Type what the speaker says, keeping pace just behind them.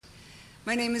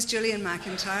My name is Gillian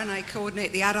McIntyre, and I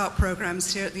coordinate the adult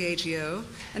programs here at the AGO.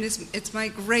 And it's my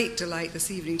great delight this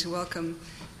evening to welcome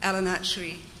El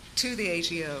Anatsui to the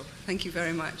AGO. Thank you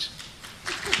very much.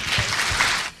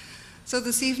 So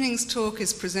this evening's talk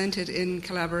is presented in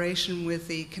collaboration with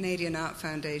the Canadian Art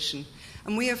Foundation.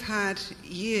 And we have had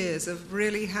years of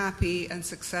really happy and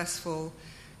successful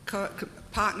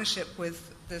partnership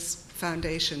with this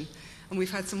foundation. And we've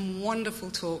had some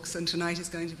wonderful talks, and tonight is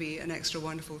going to be an extra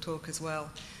wonderful talk as well.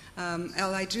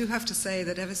 Elle, I do have to say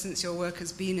that ever since your work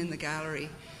has been in the gallery,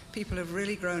 people have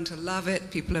really grown to love it.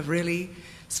 People have really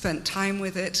spent time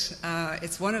with it.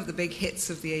 It's one of the big hits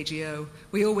of the AGO.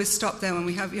 We always stop there when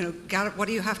we have, what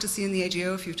do you have to see in the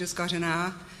AGO if you've just got an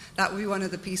hour? That will be one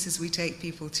of the pieces we take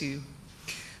people to.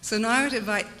 So now I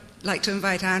would like to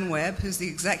invite Anne Webb, who's the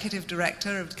Executive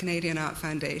Director of the Canadian Art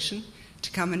Foundation,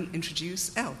 to come and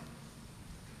introduce Elle.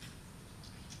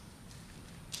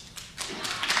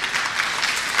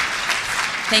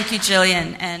 Thank you,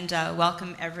 Gillian, and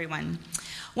welcome everyone.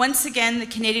 Once again, the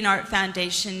Canadian Art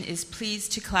Foundation is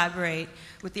pleased to collaborate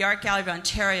with the Art Gallery of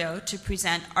Ontario to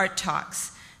present Art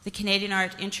Talks, the Canadian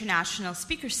Art International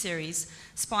Speaker Series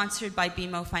sponsored by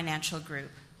BMO Financial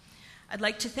Group. I'd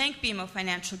like to thank BMO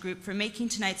Financial Group for making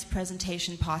tonight's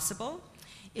presentation possible.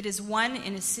 It is one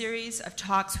in a series of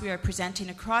talks we are presenting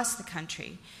across the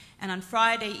country, and on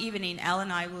Friday evening, Elle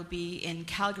and I will be in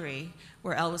Calgary,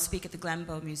 where Elle will speak at the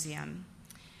Glenbow Museum.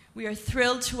 We are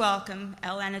thrilled to welcome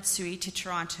El Anatsui to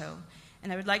Toronto,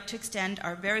 and I would like to extend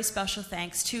our very special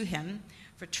thanks to him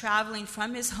for traveling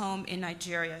from his home in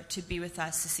Nigeria to be with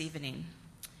us this evening.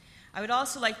 I would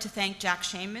also like to thank Jack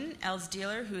Shaman, Elle's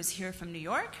dealer, who is here from New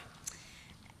York.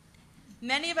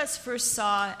 Many of us first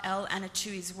saw El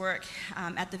Anatsui's work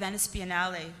at the Venice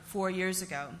Biennale 4 years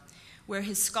ago, where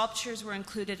his sculptures were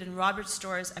included in Robert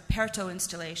Storr's Aperto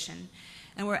installation,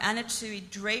 and where Anatsui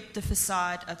draped the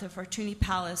facade of the Fortuny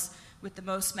Palace with the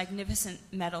most magnificent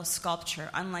metal sculpture,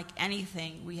 unlike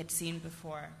anything we had seen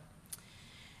before.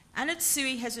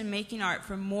 Anatsui has been making art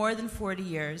for more than 40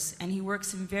 years, and he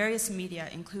works in various media,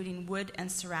 including wood and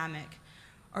ceramic.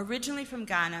 Originally from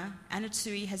Ghana,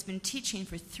 Anatsui has been teaching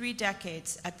for 3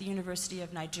 decades at the University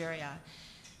of Nigeria,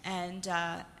 and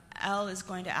Elle is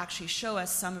going to actually show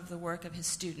us some of the work of his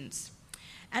students.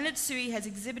 Anatsui has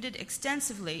exhibited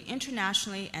extensively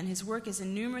internationally, and his work is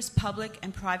in numerous public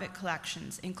and private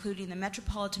collections, including the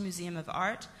Metropolitan Museum of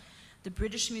Art, the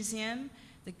British Museum,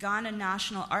 the Ghana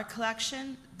National Art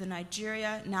Collection, the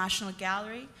Nigeria National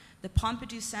Gallery, the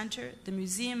Pompidou Center, the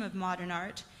Museum of Modern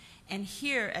Art, and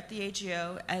here at the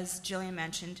AGO, as Gillian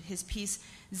mentioned, his piece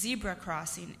Zebra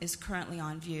Crossing is currently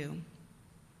on view.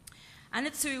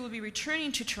 Anatsui will be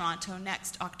returning to Toronto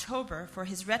next October for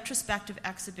his retrospective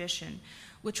exhibition,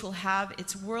 which will have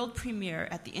its world premiere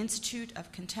at the Institute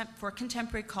for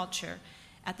Contemporary Culture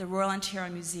at the Royal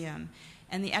Ontario Museum,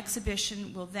 and the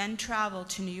exhibition will then travel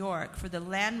to New York for the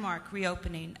landmark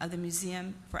reopening of the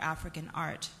Museum for African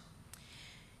Art.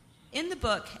 In the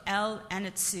book El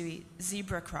Anatsui,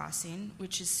 Zebra Crossing,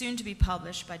 which is soon to be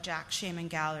published by Jack Shaman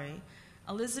Gallery,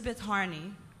 Elizabeth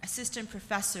Harney, assistant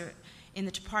professor in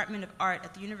the Department of Art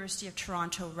at the University of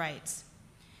Toronto, writes,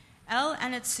 El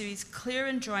Anatsui's clear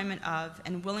enjoyment of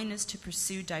and willingness to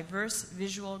pursue diverse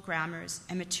visual grammars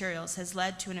and materials has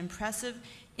led to an impressive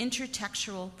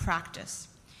intertextual practice.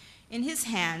 In his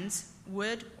hands,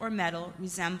 wood or metal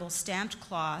resemble stamped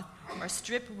cloth or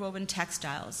strip-woven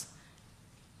textiles.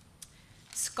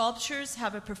 Sculptures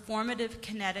have a performative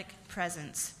kinetic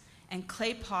presence, and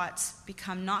clay pots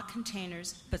become not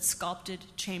containers but sculpted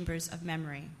chambers of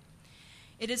memory.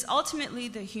 It is ultimately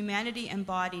the humanity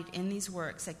embodied in these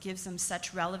works that gives them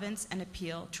such relevance and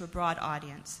appeal to a broad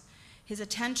audience. His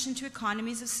attention to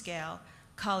economies of scale,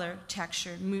 color,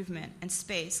 texture, movement, and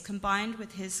space, combined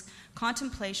with his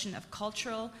contemplation of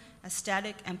cultural,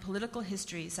 aesthetic, and political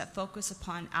histories that focus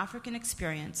upon African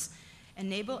experience,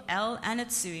 enable El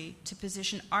Anatsui to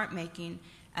position art making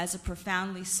as a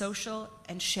profoundly social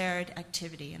and shared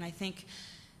activity. And I think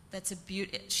that's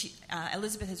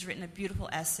Elizabeth has written a beautiful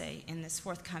essay in this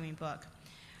forthcoming book.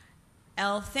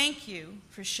 Elle, thank you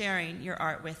for sharing your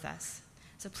art with us.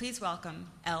 So please welcome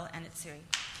El Anatsui.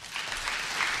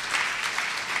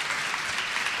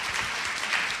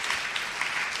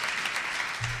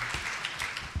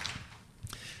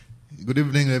 Good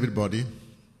evening, everybody.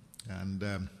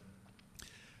 And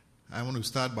I want to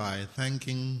start by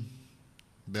thanking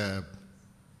the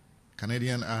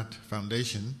Canadian Art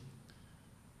Foundation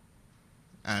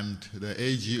and the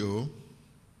AGO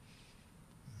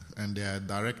and their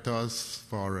directors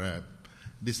for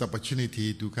this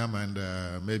opportunity to come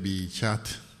and maybe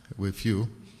chat with you.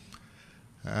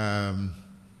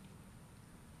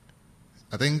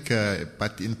 I think,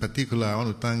 but in particular, I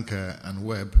want to thank Ann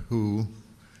Webb, who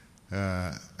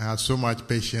has so much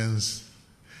patience,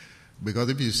 because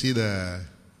if you see the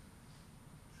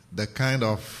kind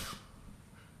of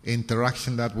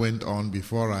interaction that went on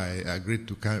before I agreed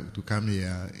to come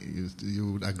here,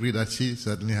 you would agree that she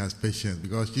certainly has patience,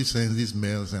 because she sends these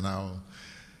mails and I'll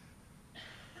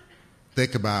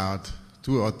take about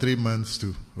 2 or 3 months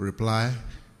to reply,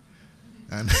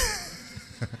 and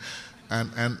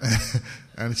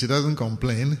and she doesn't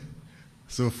complain.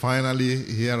 So finally,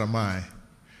 here am I.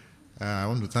 I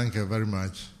want to thank her very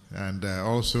much, and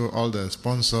also all the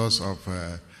sponsors of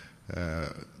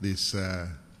this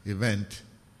event.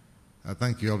 I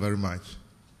thank you all very much.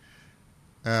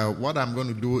 What I'm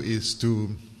going to do is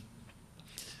to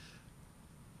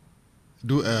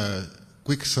do a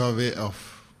quick survey of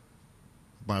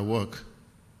my work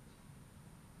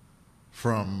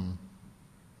from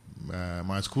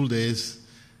my school days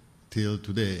till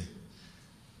today.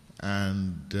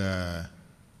 And,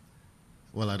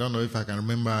 well, I don't know if I can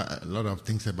remember a lot of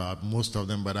things about most of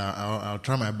them, but I'll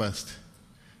try my best.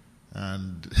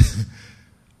 And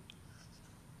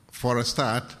for a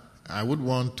start, I would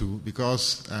want to,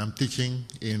 because I'm teaching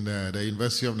in the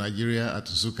University of Nigeria at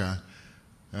Nsukka,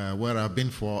 where I've been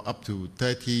for up to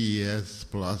 30 years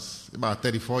plus, about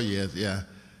 34 years, yeah.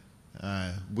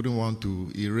 I wouldn't want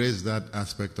to erase that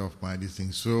aspect of my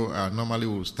thing. So I normally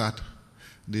will start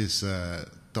these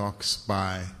talks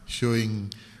by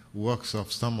showing works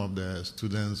of some of the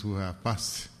students who have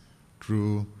passed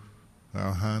through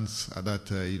our hands at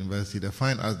that university. The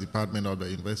Fine Arts Department of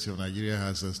the University of Nigeria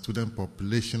has a student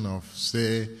population of,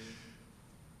 say,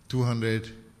 200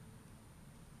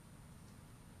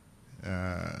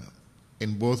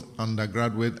 in both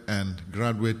undergraduate and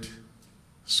graduate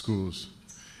schools.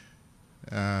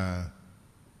 And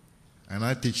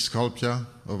I teach sculpture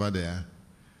over there.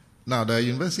 Now, the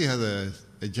university has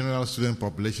a general student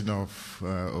population of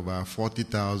over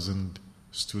 40,000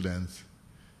 students.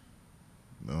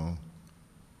 No.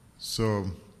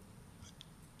 So,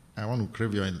 I want to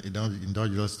crave your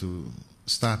indulgence to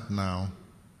start now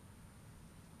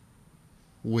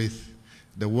with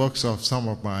the works of some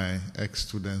of my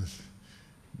ex-students.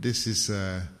 This is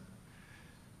a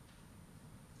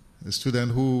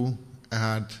student who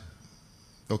had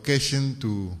occasion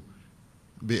to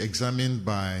be examined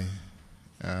by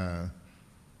the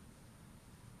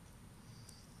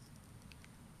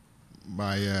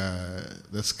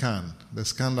scan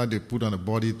that they put on the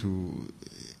body to,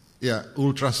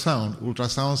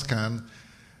 ultrasound scan,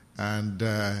 and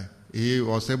he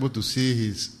was able to see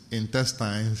his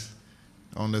intestines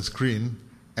on the screen.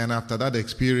 And after that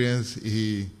experience,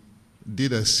 he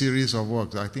did a series of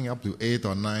works, I think up to 8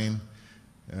 or 9,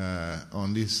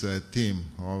 on this theme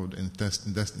of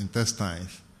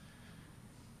intestines.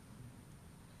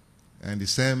 And the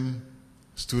same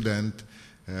student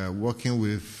working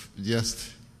with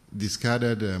just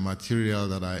discarded material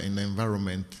that are in the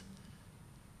environment,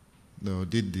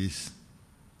 did this.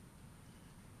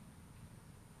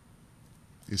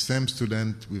 The same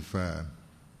student with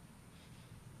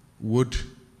wood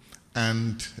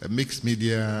and a mixed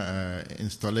media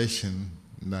installation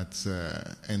that's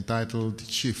entitled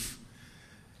Chief.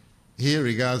 He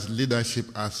regards leadership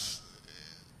as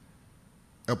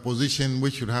a position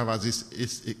which should have as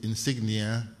its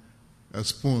insignia a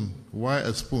spoon. Why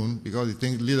a spoon? Because he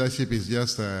thinks leadership is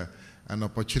just an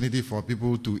opportunity for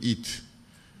people to eat.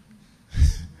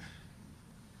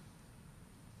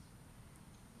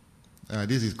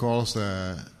 This is called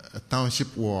a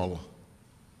township wall.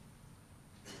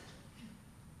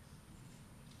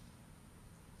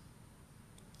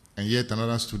 And yet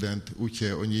another student,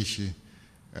 Uche Onyishi,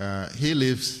 he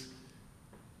lives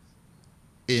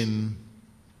in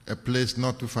a place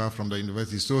not too far from the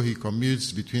university, so he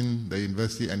commutes between the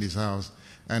university and his house.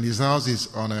 And his house is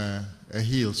on a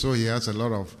hill, so he has a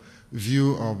lot of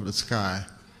view of the sky.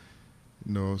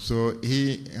 So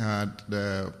he had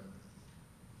the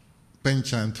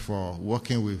penchant for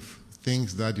working with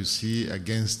things that you see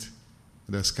against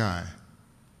the sky,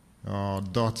 or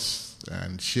dots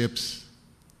and shapes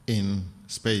in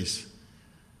space.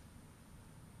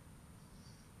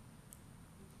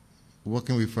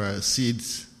 Working with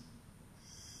seeds.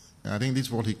 I think this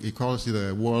is what he calls it,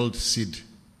 a world seed.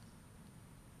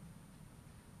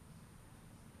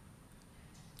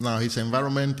 Now, his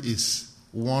environment is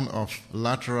one of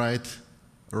laterite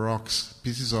rocks,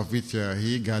 pieces of which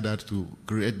he gathered to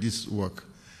create this work.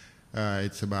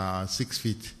 It's about 6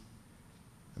 feet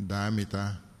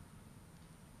diameter.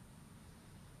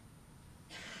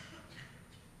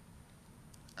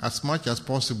 As much as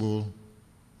possible,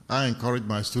 I encourage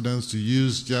my students to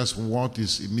use just what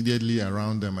is immediately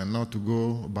around them and not to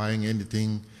go buying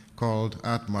anything called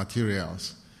art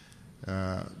materials,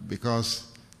 because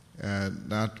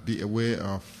that be a way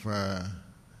of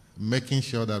making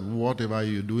sure that whatever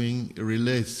you're doing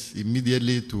relates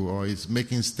immediately to or is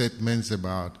making statements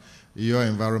about your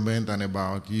environment and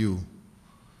about you.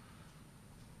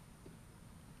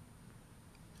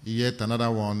 Yet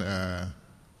another one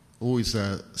who is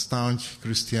a staunch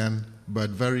Christian but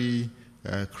very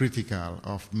critical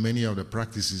of many of the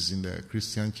practices in the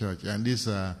Christian church, and these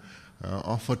are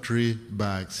offertory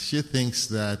bags. She thinks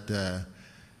that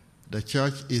the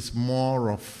church is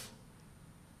more of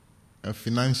a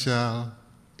financial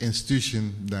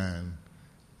institution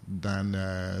than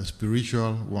a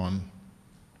spiritual one.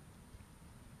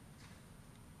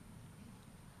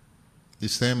 The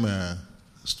same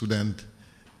student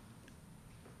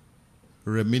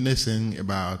reminiscing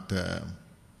about,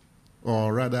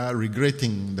 or rather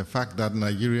regretting the fact that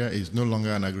Nigeria is no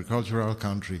longer an agricultural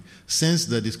country. Since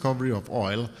the discovery of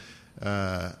oil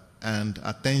and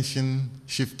attention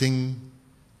shifting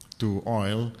to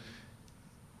oil,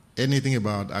 anything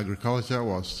about agriculture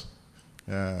was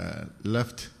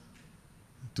left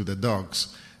to the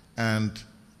dogs. And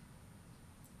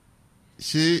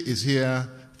she is here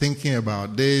thinking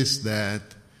about days that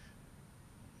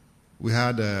we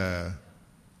had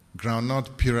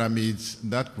groundnut pyramids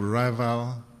that could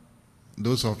rival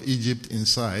those of Egypt in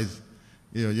size,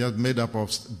 just made up of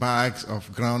bags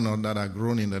of groundnut that are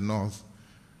grown in the north,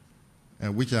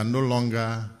 which are no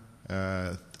longer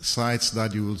sites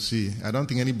that you will see. I don't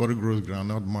think anybody grows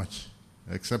groundnut much,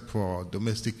 except for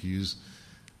domestic use.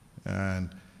 And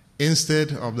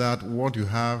instead of that, what you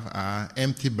have are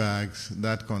empty bags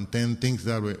that contain things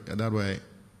that were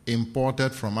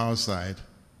imported from outside,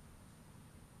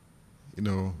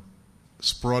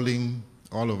 sprawling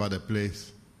all over the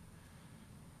place.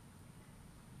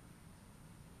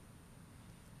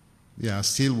 They are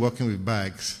still working with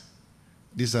bags.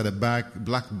 These are the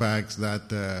black bags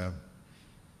that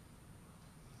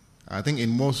I think in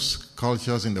most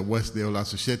cultures in the West they will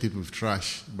associate it with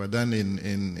trash, but then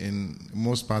in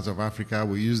most parts of Africa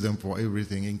we use them for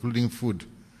everything, including food.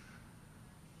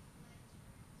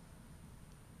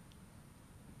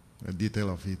 A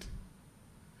detail of it.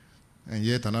 And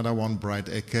yet another one, Bright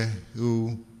Eke,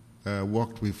 who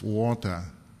worked with water.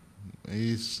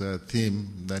 His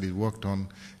theme that he worked on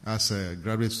as a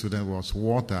graduate student was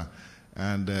water.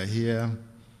 And here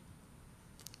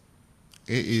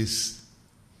he is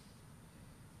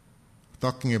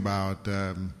talking about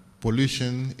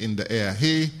pollution in the air.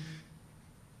 He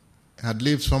had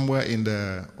lived somewhere in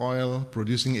the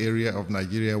oil-producing area of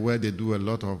Nigeria where they do a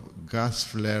lot of gas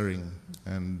flaring.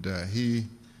 And he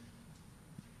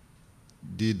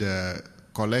did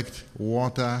collect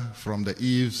water from the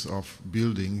eaves of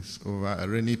buildings over a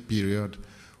rainy period,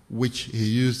 which he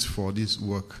used for this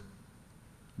work.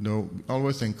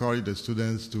 Always encourage the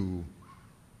students to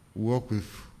work with,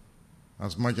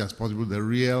 as much as possible, the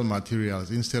real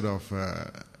materials instead of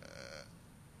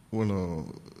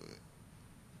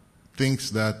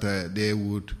things that they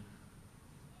would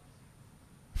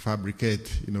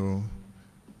fabricate,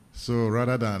 So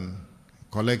rather than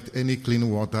collect any clean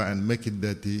water and make it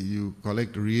dirty, you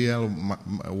collect real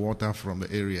water from the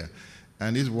area.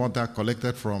 And this water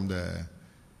collected from the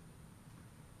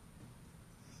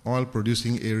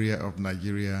oil-producing area of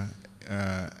Nigeria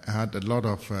had a lot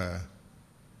of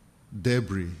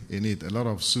debris in it, a lot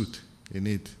of soot in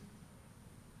it.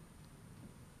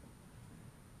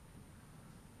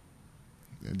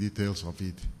 The details of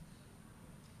it.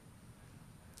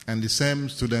 And the same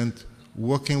student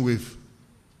working with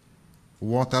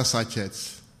water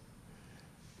sachets.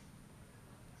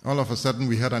 All of a sudden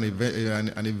we had an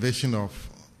invasion of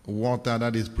water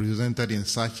that is presented in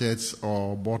sachets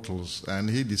or bottles, and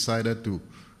he decided to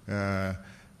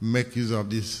make use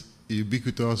of these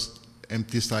ubiquitous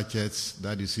empty sachets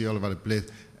that you see all over the place.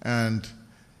 And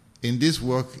in this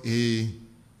work he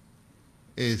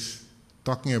is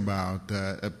talking about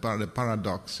the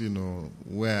paradox,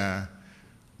 where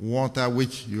water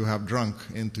which you have drunk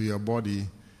into your body,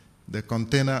 the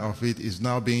container of it is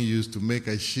now being used to make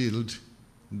a shield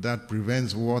that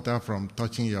prevents water from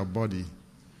touching your body.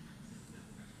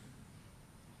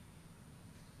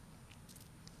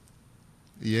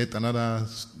 Yet another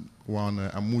one,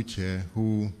 Amuche,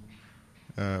 who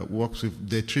works with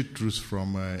detritus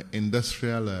from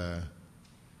industrial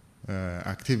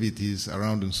activities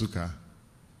around Nsukka.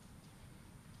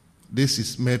 This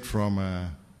is made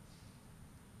from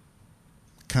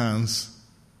cans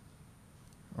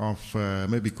of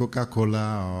maybe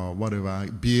Coca-Cola or whatever,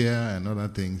 beer and other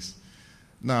things.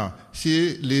 Now,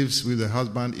 she lives with her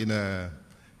husband in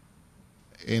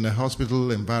a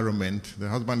hospital environment. The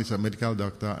husband is a medical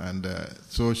doctor, and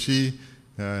so she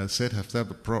set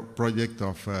herself a project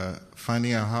of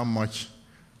finding out how much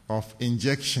of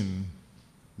injection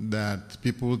that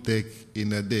people take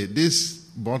in a day.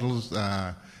 These bottles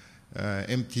are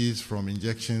empties from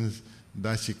injections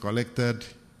that she collected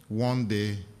one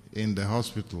day in the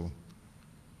hospital,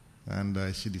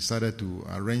 and she decided to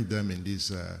arrange them in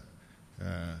this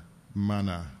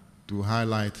manner to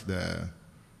highlight the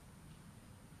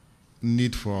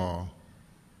need for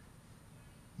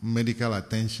medical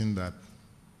attention that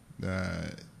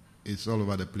is all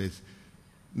over the place.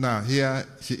 Now, here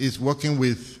she is working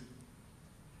with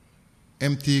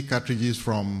empty cartridges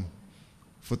from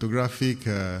photographic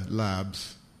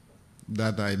labs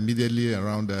that are immediately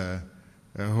around her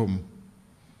home.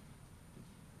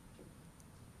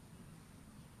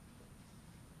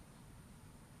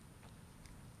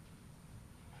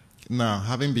 Now,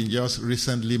 having been just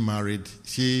recently married,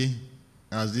 she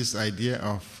has this idea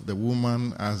of the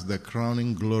woman as the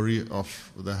crowning glory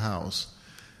of the house.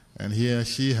 And here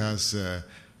she has a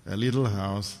little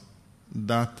house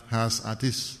that has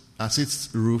as its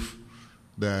roof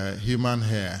the human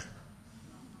hair.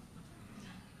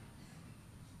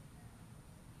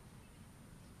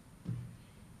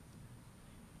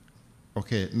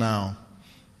 Okay, now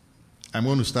I'm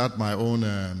going to start my own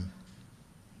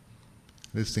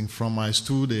this thing from my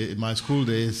school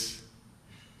days,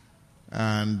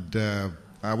 and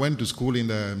I went to school at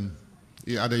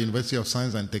the University of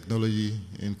Science and Technology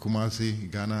in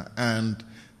Kumasi, Ghana, and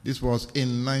this was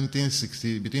in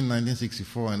between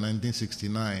 1964 and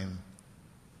 1969.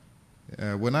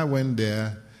 When I went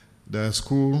there, the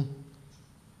school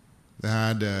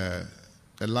had a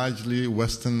largely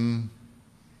Western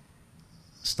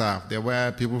staff. There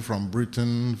were people from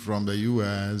Britain, from the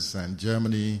US and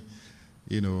Germany,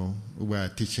 who were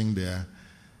teaching there.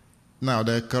 Now,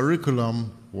 the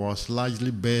curriculum was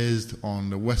largely based on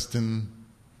the Western,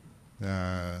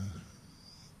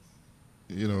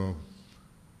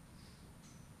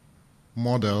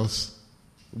 models,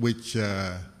 which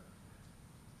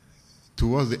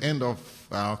towards the end of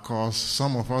our course,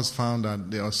 some of us found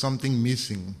that there was something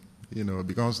missing,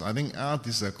 because I think art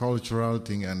is a cultural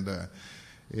thing, and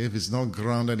if it's not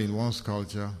grounded in one's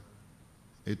culture,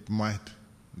 it might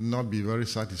not be very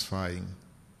satisfying.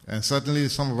 And certainly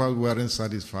some of us weren't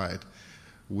satisfied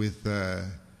with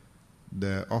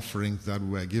the offerings that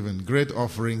were given. Great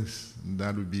offerings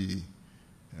that would be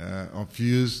of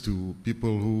use to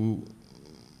people who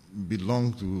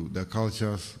belong to the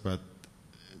cultures, but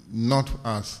not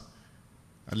us,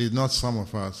 at least not some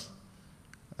of us.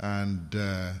 And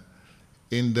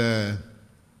in the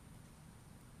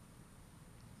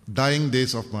dying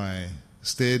days of my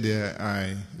stay there,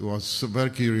 I was very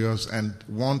curious and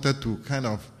wanted to kind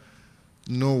of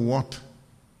know what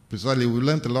precisely. We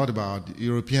learned a lot about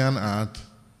European art,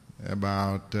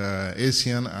 about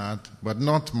Asian art, but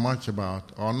not much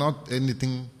about, or not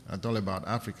anything at all about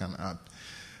African art.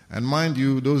 And mind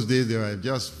you, those days there were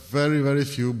just very, very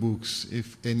few books,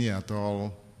 if any at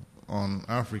all, on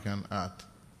African art,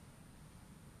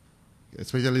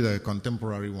 especially the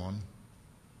contemporary one.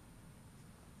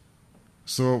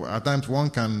 So at times one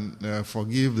can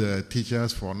forgive the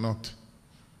teachers for not,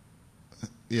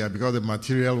 because the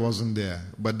material wasn't there.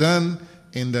 But then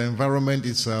in the environment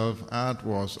itself, art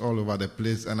was all over the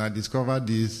place, and I discovered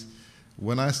this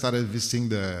when I started visiting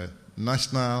the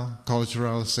National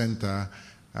Cultural Center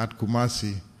at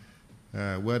Kumasi,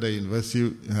 where the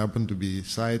university happened to be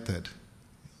sited.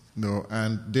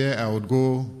 And there I would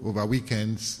go over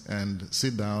weekends and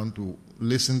sit down to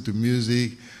listen to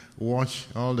music, watch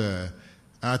all the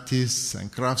artists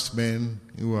and craftsmen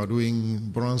who are doing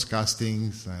bronze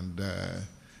castings and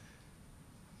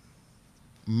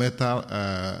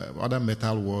other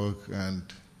metal work, and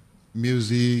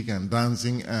music and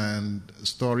dancing and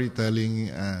storytelling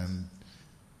and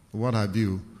what have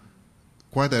you.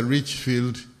 Quite a rich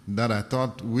field that I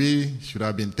thought we should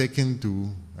have been taken to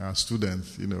our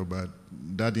students, but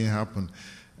that didn't happen.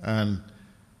 And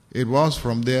it was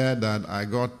from there that I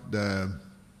got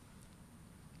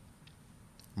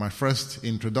my first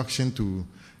introduction to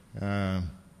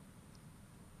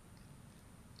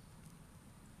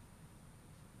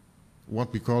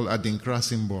what we call Adinkra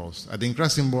symbols. Adinkra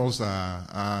symbols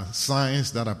are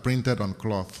signs that are printed on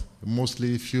cloth,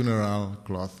 mostly funeral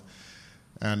cloth.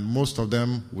 And most of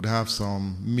them would have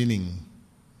some meaning.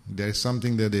 There is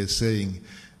something that they're saying.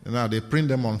 Now, they print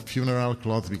them on funeral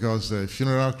cloth because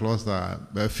funeral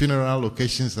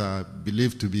occasions are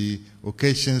believed to be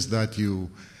occasions that you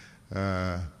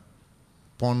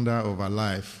ponder over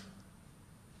life.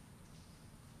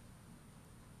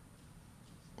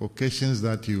 occasions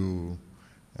that you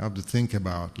have to think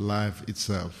about life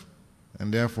itself.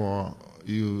 And therefore,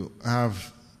 you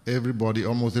have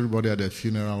almost everybody at the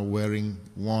funeral wearing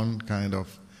one kind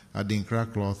of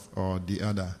adinkra cloth or the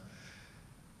other.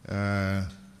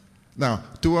 Now,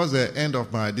 towards the end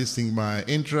of my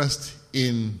interest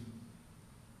in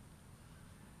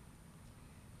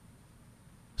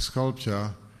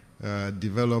sculpture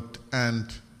developed,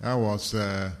 and I was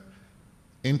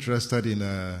interested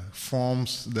in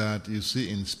forms that you see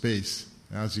in space,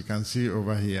 as you can see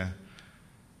over here.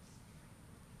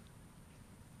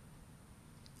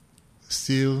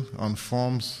 Still on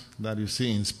forms that you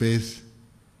see in space.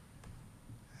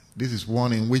 This is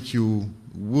one in which you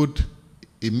would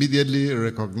immediately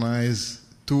recognize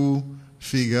two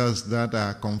figures that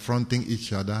are confronting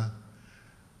each other.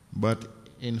 But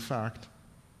in fact,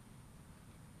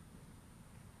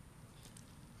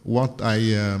 what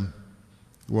I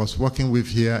was working with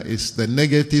here is the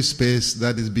negative space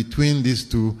that is between these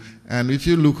two. And if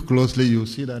you look closely, you'll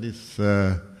see that it's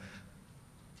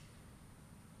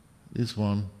this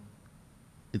one.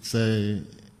 It's a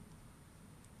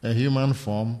human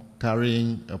form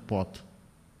carrying a pot.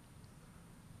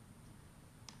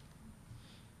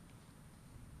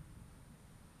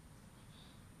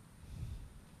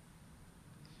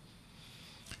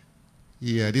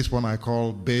 Yeah, this one I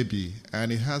call Baby,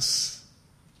 and it has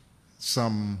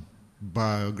some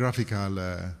biographical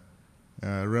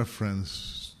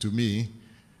reference to me,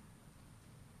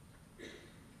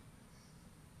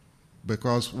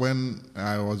 because when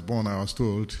I was born, I was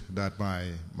told that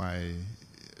my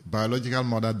biological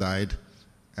mother died,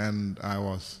 and I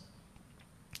was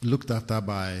looked after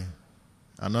by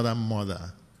another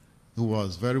mother who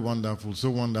was very wonderful, so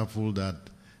wonderful that,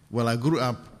 well, I grew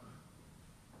up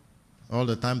all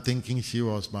the time thinking she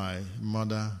was my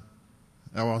mother.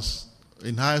 I was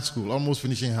in high school, almost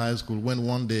finishing high school, when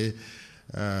one day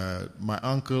my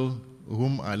uncle,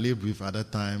 whom I lived with at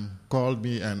that time, called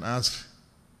me and asked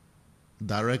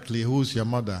directly, "Who's your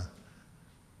mother?"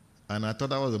 And I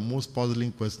thought that was the most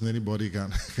puzzling question anybody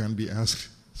can be asked.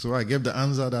 So I gave the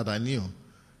answer that I knew.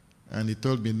 And he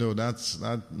told me, "No, that's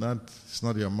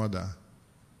not your mother."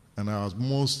 And I was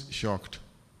most shocked.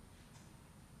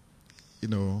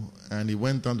 And he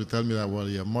went on to tell me that, well,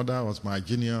 your mother was my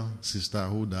junior sister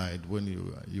who died when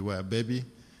you were a baby,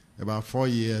 about 4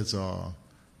 years or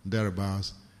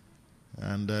thereabouts.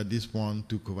 And this one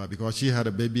took over because she had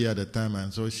a baby at the time,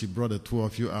 and so she brought the two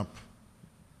of you up,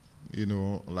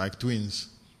 like twins.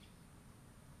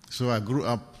 So I grew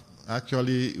up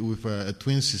actually with a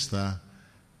twin sister.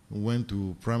 We went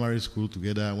to primary school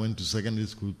together, went to secondary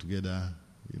school together,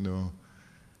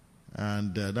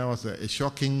 And that was a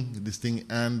shocking thing.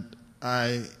 And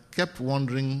I kept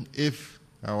wondering, if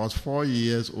I was 4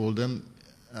 years old, then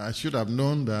I should have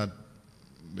known that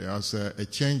there was a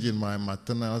change in my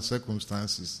maternal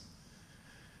circumstances.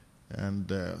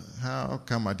 And how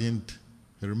come I didn't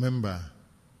remember?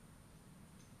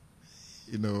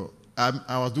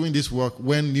 I was doing this work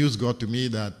when news got to me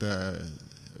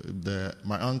that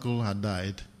my uncle had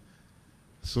died.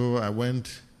 So I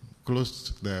went,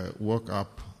 closed the work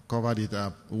up, covered it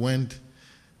up, went,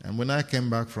 and when I came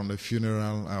back from the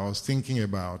funeral, I was thinking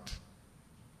about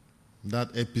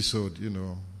that episode,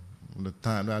 the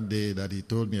time, that day that he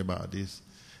told me about this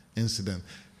incident,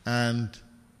 and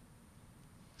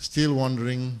still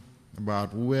wondering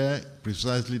about where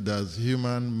precisely does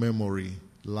human memory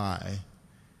lie.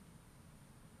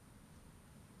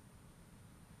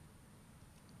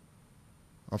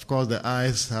 Of course, the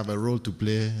eyes have a role to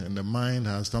play, and the mind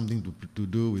has something to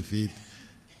do with it.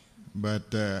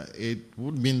 But it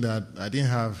would mean that I didn't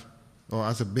have, or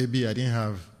as a baby, I didn't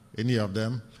have any of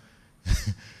them.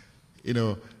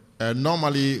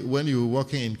 Normally when you're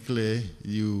working in clay,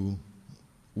 you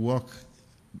work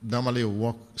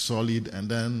solid and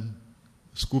then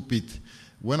scoop it.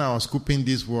 When I was scooping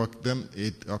this work, then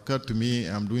it occurred to me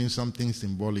I'm doing something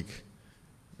symbolic.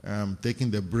 I'm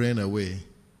taking the brain away.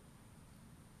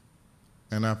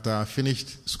 And after I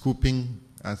finished scooping,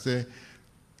 I say,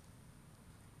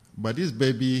 but this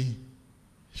baby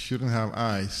shouldn't have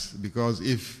eyes, because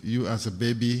if you as a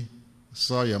baby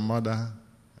saw your mother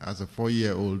as a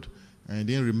 4-year-old and you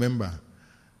didn't remember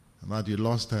that you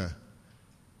lost her,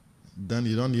 then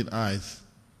you don't need eyes.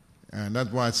 And that's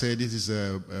why I say this is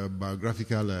a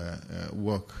biographical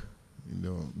work,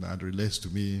 that relates to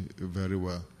me very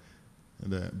well.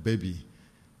 The baby,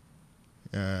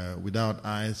 without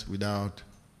eyes, without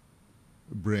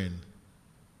brain,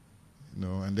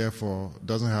 and therefore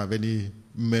doesn't have any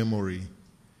memory.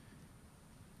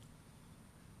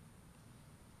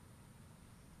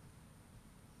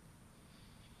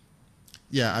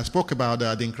 I spoke about the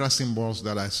Adinkra symbols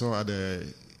that I saw at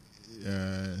the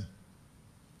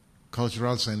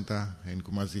cultural center in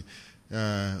Kumasi.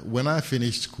 When I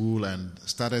finished school and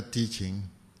started teaching,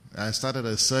 I started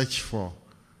a search for,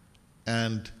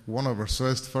 and one of the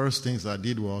first things I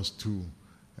did was to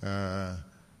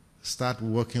start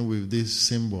working with these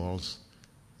symbols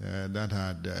that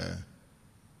had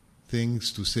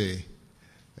things to say.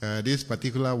 This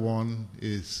particular one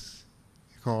is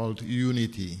called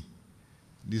Unity.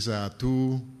 These are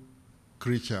two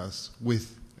creatures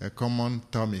with a common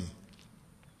tummy.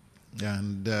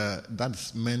 And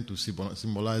that's meant to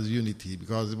symbolize unity,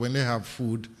 because when they have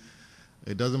food,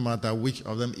 it doesn't matter which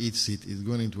of them eats it, it's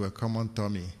going into a common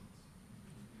tummy.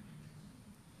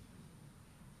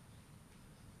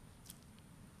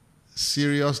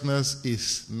 Seriousness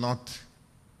is not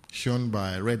shown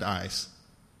by red eyes.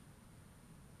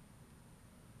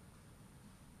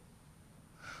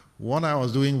 What I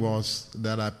was doing was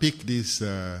that I picked these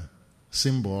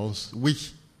symbols,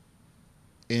 which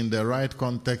in the right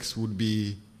context would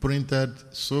be printed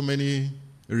so many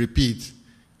repeat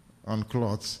on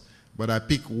cloths, but I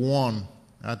pick one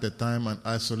at a time and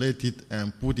isolate it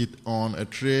and put it on a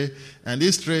tray. And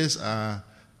these trays are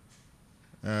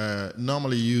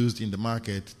normally used in the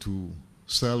market to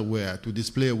sell ware, to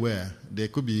display ware. They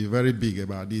could be very big,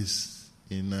 about this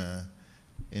in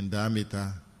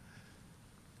diameter,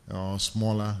 or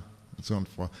smaller, and so on and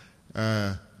forth.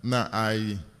 Now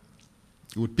I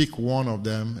would pick one of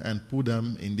them and put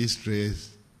them in these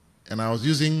trays, and I was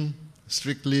using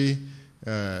strictly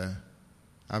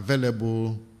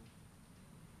available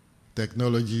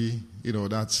technology,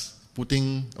 that's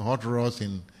putting hot rods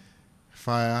in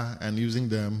fire and using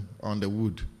them on the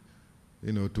wood,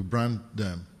 to brand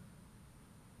them.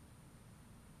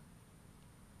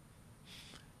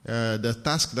 The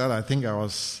task that I think I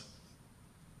was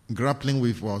grappling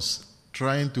with was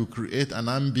trying to create an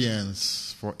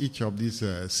ambience for each of these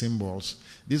symbols.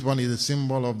 This one is a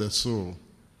symbol of the soul,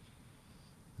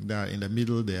 there in the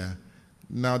middle there.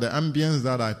 Now the ambience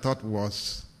that I thought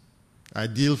was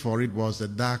ideal for it was the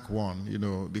dark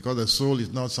one, because the soul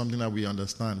is not something that we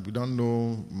understand. We don't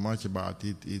know much about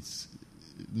it. It's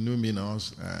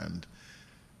numinous, and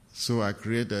so I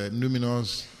create a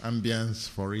numinous ambience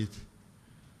for it.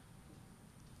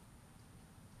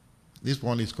 This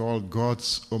one is called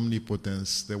God's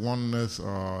omnipotence, the oneness,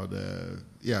 or the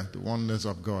oneness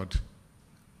of God.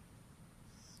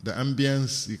 The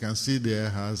ambience you can see there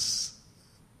has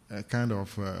a kind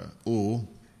of O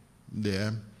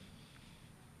there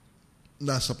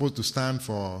that's supposed to stand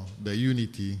for the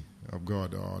unity of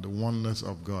God, or the oneness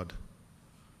of God.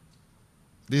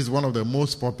 This is one of the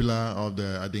most popular of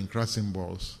the Adinkra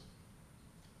symbols.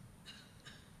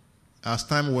 As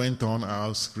time went on, I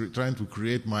was trying to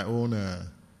create my own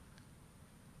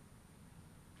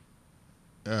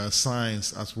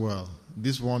signs as well.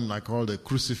 This one I call the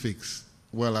crucifix.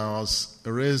 Well, I was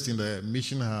raised in the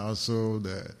mission house, so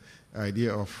the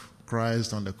idea of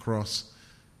Christ on the cross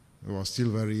was still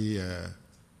very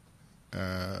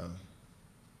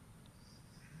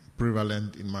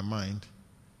prevalent in my mind.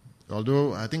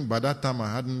 Although I think by that time I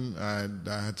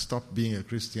had stopped being a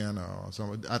Christian, or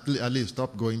something, at least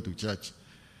stopped going to church.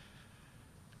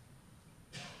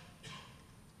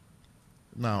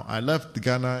 Now, I left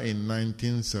Ghana in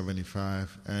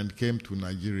 1975 and came to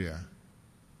Nigeria.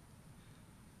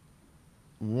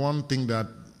 One thing that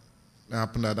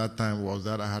happened at that time was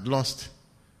that I had lost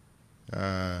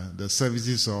the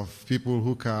services of people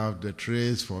who carved the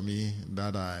trays for me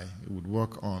that I would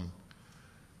work on.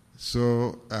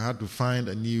 So I had to find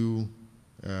a new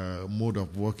mode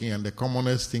of working, and the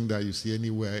commonest thing that you see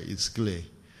anywhere is clay.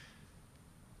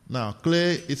 Now,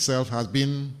 clay itself has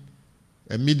been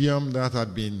a medium that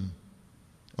had been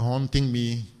haunting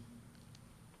me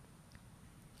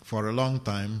for a long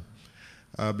time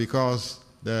because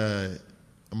the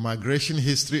migration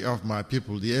history of my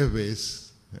people, the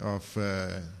Ewe's of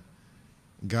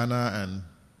Ghana and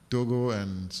Togo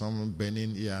and some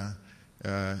Benin,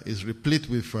 is replete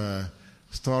with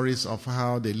stories of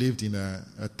how they lived in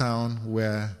a town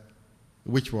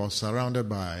which was surrounded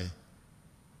by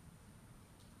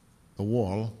a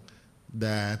wall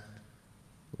that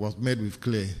was made with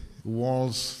clay.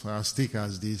 Walls as thick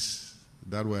as this,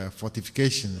 that were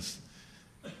fortifications.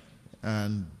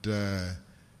 And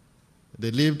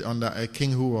they lived under a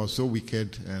king who was so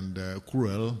wicked and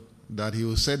cruel that he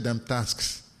would set them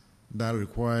tasks that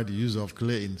required the use of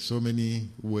clay in so many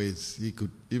ways. He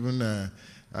could even,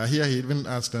 he even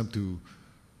asked them to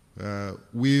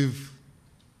weave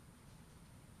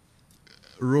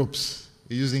ropes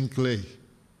using clay.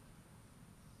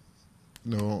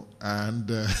 And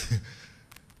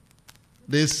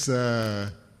this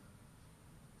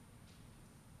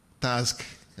task,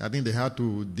 I think they had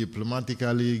to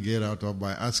diplomatically get out of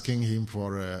by asking him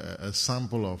for a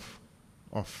sample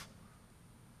of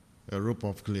a rope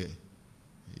of clay,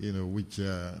 which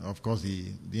of course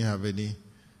he didn't have any,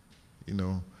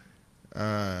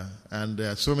 and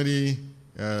there are so many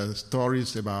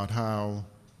stories about how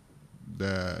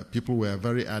the people were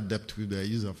very adept with the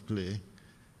use of clay.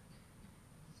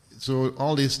 So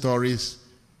all these stories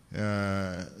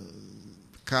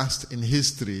cast in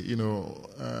history,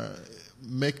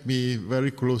 make me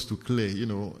very close to clay.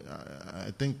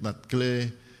 I think that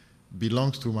clay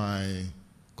belongs to my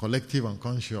collective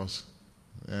unconscious,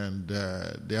 and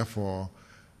therefore,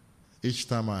 each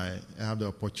time I have the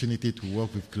opportunity to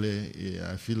work with clay,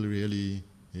 I feel really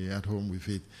at home with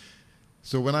it.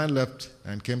 So when I left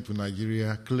and came to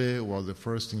Nigeria, clay was the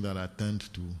first thing that I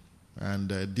turned to, and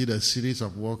did a series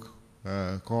of work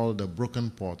called the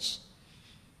Broken Pots.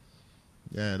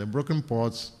 Yeah, the Broken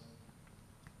Pots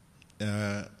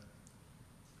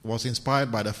was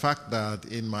inspired by the fact that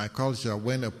in my culture,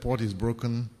 when a pot is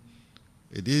broken,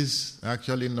 it is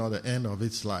actually not the end of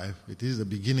its life. It is the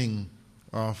beginning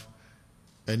of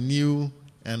a new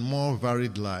and more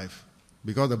varied life,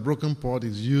 because the broken pot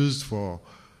is used for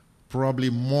probably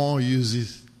more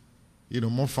uses,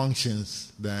 more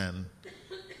functions than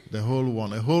the whole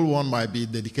one. A whole one might be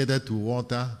dedicated to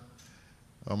water,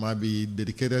 or might be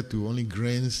dedicated to only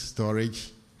grains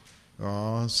storage,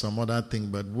 or some other thing.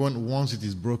 But once it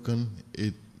is broken,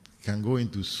 it can go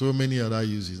into so many other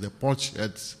uses. The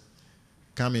potsherds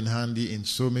come in handy in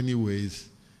so many ways.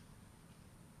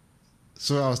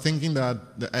 So I was thinking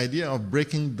that the idea of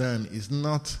breaking down is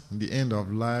not the end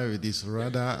of life. It is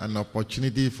rather an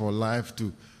opportunity for life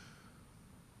to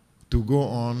go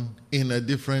on in a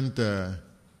different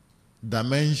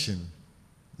dimension.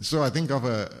 So I think of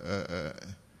a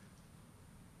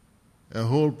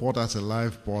whole pot as a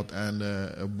live pot, and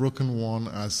a broken one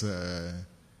as a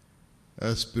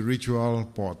spiritual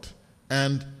pot.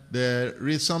 And there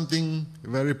is something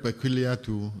very peculiar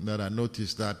too that I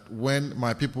noticed, that when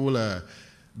my people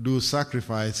do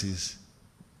sacrifices,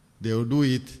 they will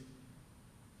do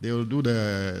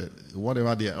the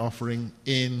whatever they are offering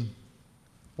in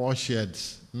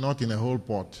potsherds, not in a whole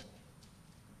pot.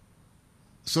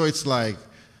 So it's like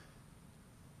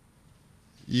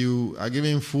you are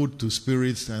giving food to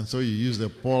spirits, and so you use a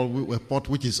pot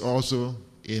which is also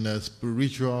in a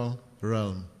spiritual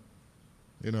realm.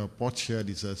 Potsherd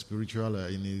is a spiritual,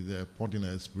 a pot in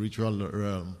a spiritual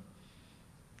realm.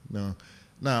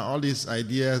 Now, all these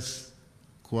ideas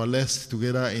coalesced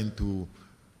together into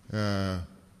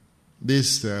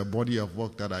this body of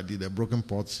work that I did, a Broken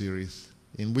Pot series,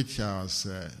 in which I was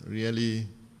really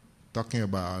talking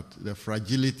about the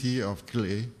fragility of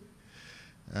clay,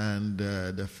 and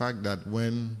the fact that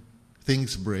when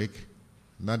things break,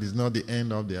 that is not the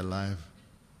end of their life,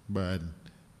 but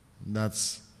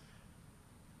that's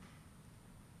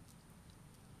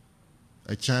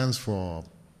a chance for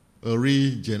a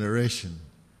regeneration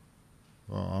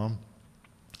or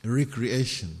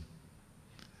recreation.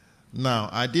 Now,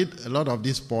 I did a lot of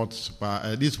these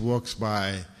works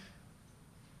by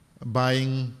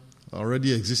buying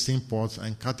already existing pots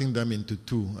and cutting them into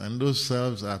two, and those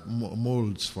serve as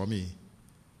molds for me.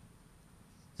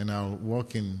 And I'll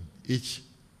work in each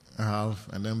half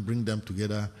and then bring them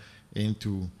together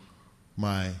into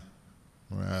my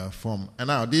form. And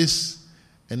now this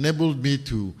enabled me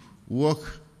to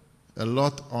work a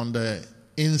lot on the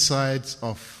insides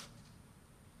of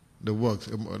the works.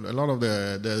 A lot of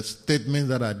the statements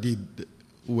that I did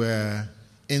were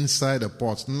inside the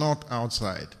pots, not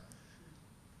outside.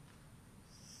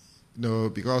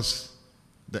 Because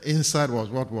the inside was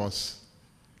what was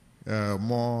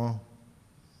more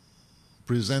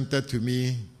presented to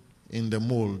me in the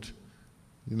mold.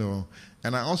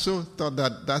 And I also thought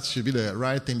that should be the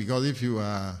right thing, because if you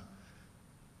are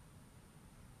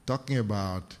talking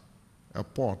about a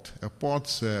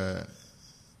pot's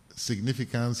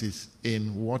significance is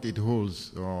in what it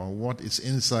holds or what is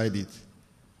inside it,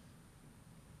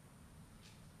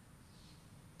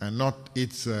 and not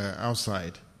its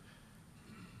outside.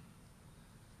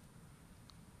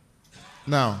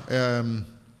 Now,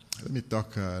 let me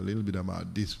talk a little bit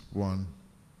about this one.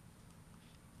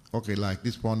 Okay, like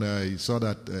this one, you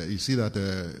see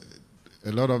that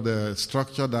a lot of the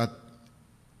structure that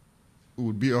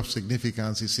would be of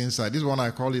significance is inside. This one,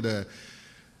 I call it a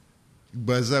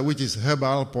bazaar, which is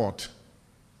herbal pot,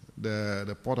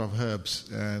 the pot of herbs.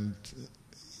 And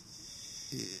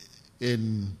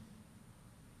in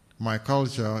my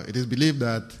culture, it is believed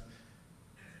that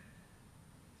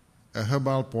a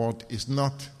herbal pot is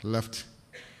not left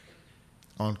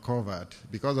uncovered.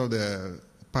 Because of the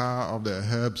power of the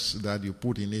herbs that you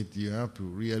put in it, you have to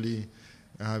really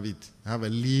have a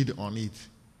lid on it,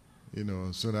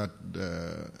 so that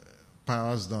the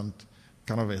powers don't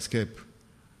kind of escape.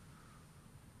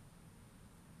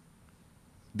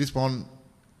 This one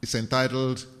is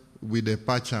entitled With a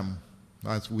Patcham,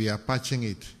 as we are patching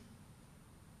it.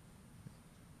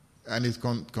 And it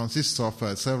consists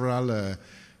of several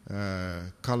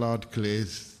colored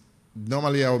clays.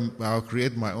 Normally I'll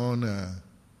create my own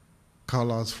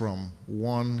colors from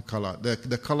one color.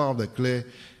 The color of the clay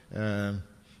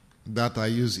that I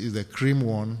use is the cream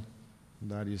one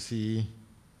that you see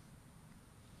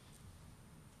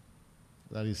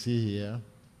here.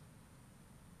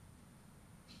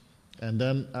 And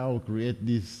then I will create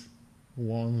these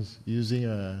ones using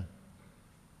a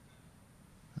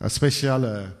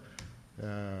special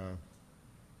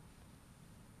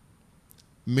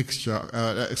mixture,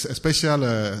 a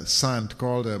special sand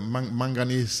called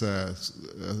manganese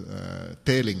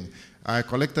tailing. I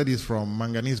collected this from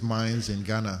manganese mines in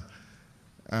Ghana,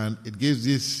 and it gives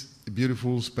this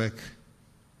beautiful speck,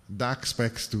 dark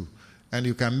specks too. And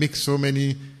you can mix so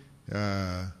many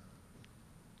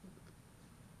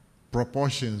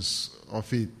proportions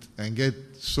of it and get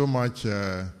so much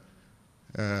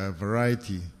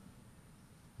variety.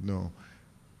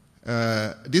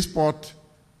 This pot,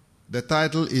 the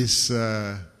title is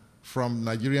from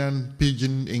Nigerian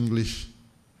Pidgin English.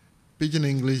 Pidgin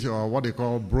English, or what they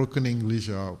call broken English,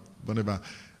 or whatever,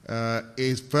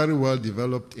 is very well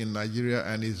developed in Nigeria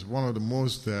and is one of the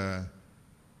most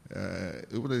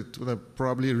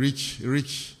probably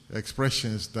rich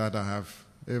expressions that I have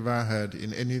ever heard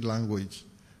in any language.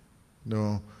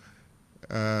 One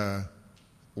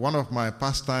of my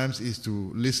pastimes is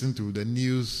to listen to the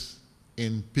news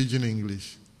in Pidgin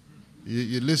English.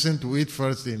 You listen to it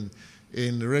first in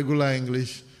regular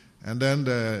English, and then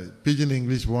the Pidgin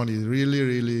English one is really,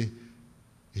 really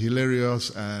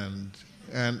hilarious and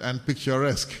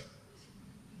picturesque.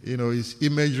 It's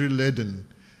imagery laden.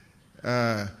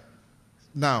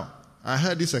 Now, I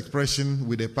heard this expression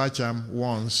with a patcham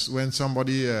once when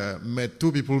somebody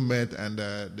two people met, and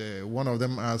one of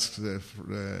them asked the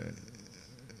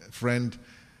friend,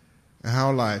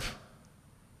 how life?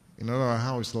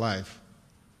 How is life?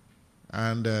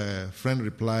 And the friend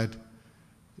replied,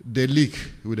 they leak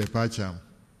with a patcham.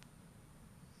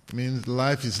 It means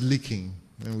life is leaking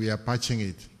and we are patching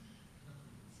it.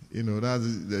 That's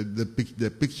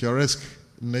the picturesque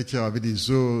nature of it is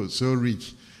so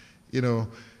rich.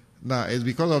 Now, it's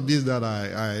because of this that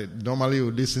I normally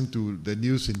would listen to the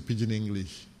news in Pidgin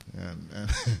English. And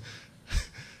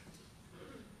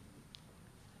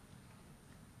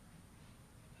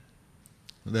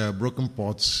the Broken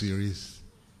Pots series.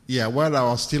 Yeah, while I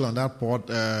was still on that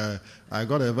pot, I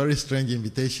got a very strange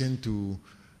invitation to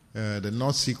the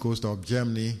North Sea coast of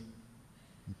Germany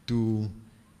to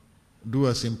do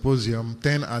a symposium,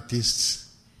 10 artists,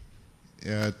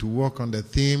 to work on the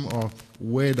theme of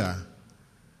weather.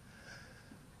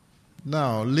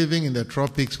 Now, living in the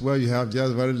tropics where you have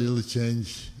just very little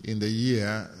change in the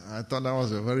year, I thought that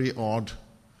was a very odd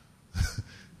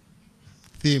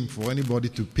theme for anybody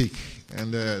to pick.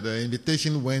 And the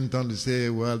invitation went on to say,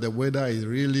 well, the weather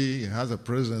has a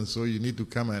presence, so you need to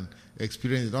come and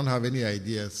experience. You don't have any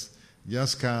ideas.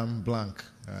 Just come blank,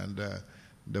 and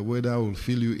the weather will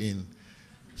fill you in.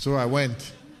 So I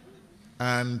went,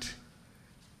 and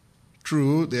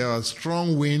true, there are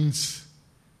strong winds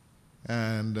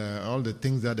and all the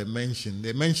things that they mentioned.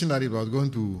 They mentioned that it was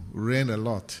going to rain a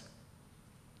lot,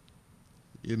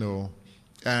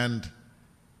 and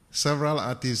several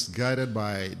artists, guided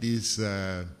by these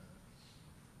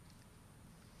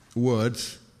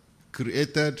words,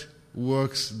 created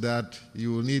works that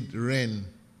you will need rain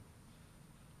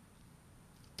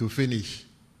to finish.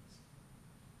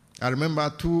 I remember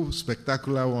two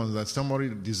spectacular ones that somebody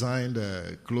designed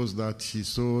clothes that she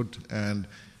sewed, and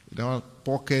there are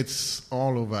pockets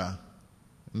all over.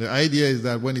 And the idea is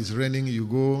that when it's raining, you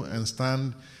go and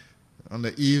stand on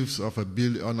the eaves of a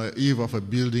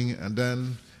building, and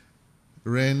then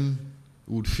rain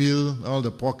would fill all the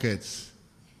pockets,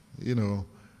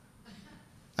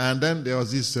 And then there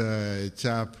was this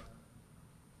chap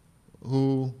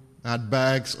who had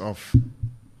bags of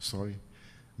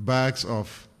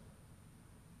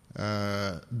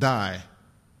dye,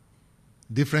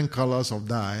 different colors of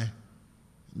dye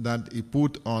that he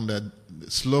put on the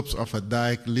slopes of a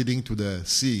dike leading to the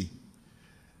sea.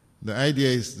 The idea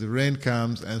is the rain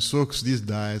comes and soaks these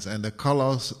dyes, and the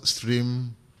colors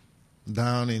stream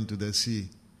down into the sea.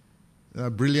 They are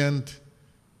brilliant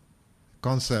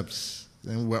concepts,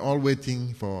 and we're all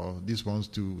waiting for these ones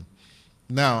to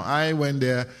Now, I went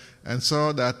there and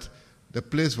saw that the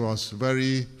place was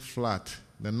very flat.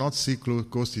 The North Sea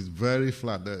coast is very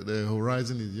flat. The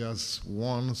horizon is just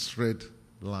one straight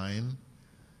line.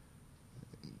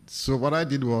 So what I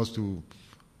did was to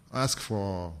ask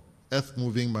for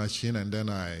earth-moving machine, and then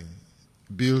I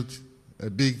built a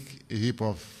big heap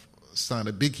of sand,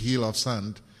 a big hill of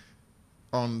sand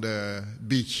on the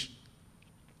beach,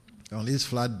 on this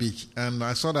flat beach. And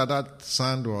I saw that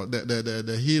sand,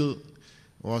 the hill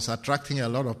was attracting a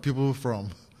lot of people from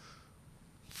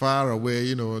far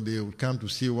away. They would come to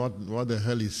see what the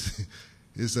hell is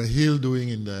a hill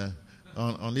doing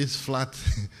on this flat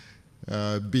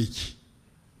beach.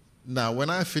 Now, when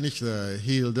I finished the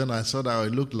hill, then I saw that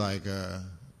it looked like a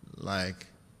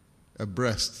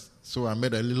breast. So I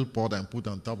made a little pot and put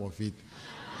on top of it,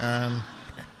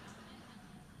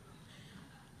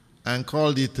 and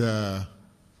called it the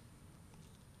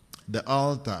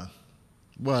altar.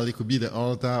 Well, it could be the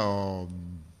altar, or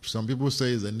some people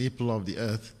say it's the nipple of the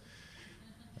earth.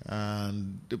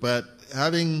 But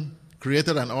having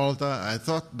created an altar, I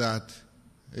thought that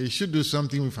you should do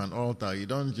something with an altar. You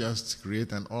don't just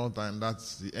create an altar and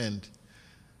that's the end.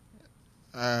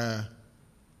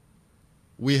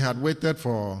 We had waited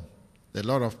for a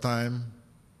lot of time,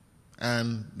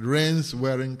 and rains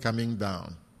weren't coming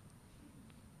down.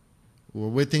 We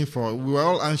were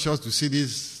all anxious to see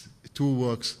these two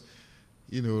works,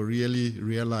 really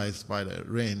realized by the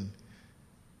rain.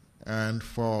 And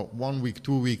for 1 week,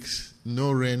 2 weeks,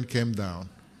 no rain came down.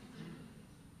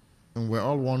 And we're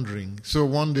all wondering. So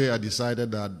one day I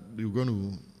decided that we were going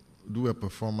to do a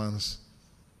performance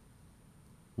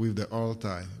with the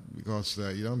altar, because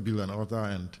you don't build an altar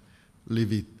and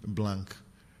leave it blank.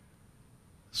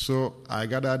 So I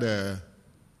gathered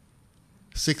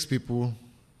 6 people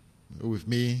with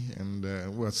me, and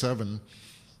we were 7,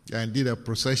 and did a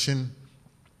procession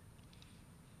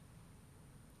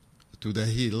to the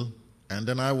hill, and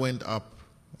then I went up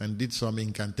and did some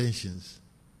incantations.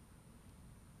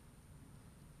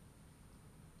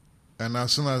 And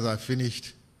as soon as I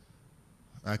finished,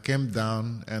 I came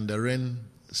down and the rain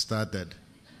started.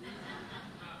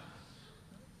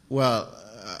 Well,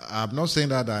 I'm not saying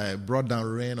that I brought down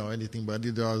rain or anything, but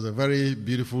it was a very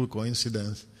beautiful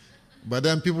coincidence. But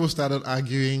then people started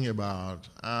arguing about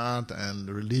art and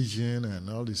religion and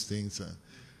all these things.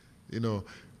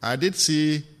 I did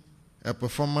see a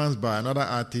performance by another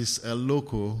artist, a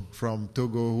local from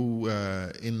Togo, who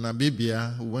in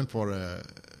Namibia, who went for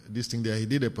this thing there. He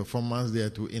did a performance there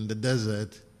too in the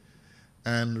desert,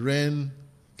 and rain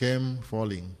came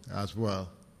falling as well.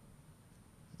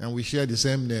 And we share the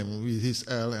same name. He's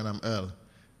Earl and I'm Earl.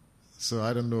 So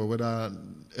I don't know whether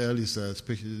Earl is a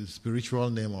spiritual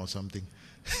name or something.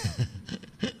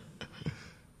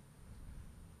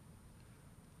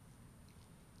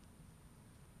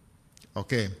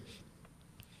 Okay.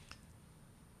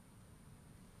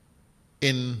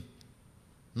 In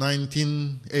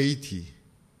 1980,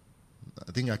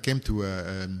 I think I came to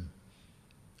an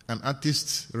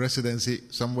artist residency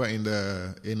somewhere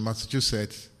in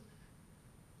Massachusetts,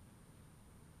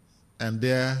 and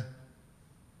there,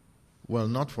 well,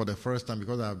 not for the first time,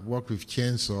 because I've worked with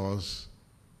chainsaws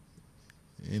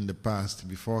in the past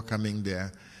before coming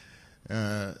there.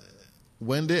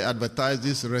 When they advertised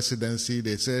this residency,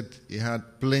 they said it had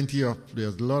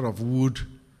there's a lot of wood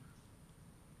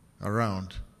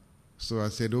around. So I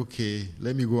said, okay,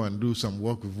 let me go and do some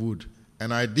work with wood.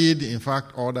 And I did, in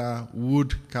fact, order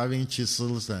wood carving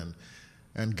chisels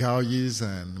and gouges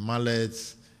and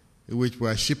mallets, which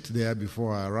were shipped there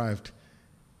before I arrived.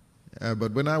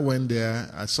 But when I went there,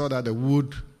 I saw that the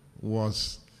wood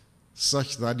was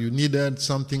such that you needed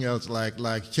something else, like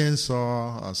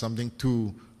chainsaw or something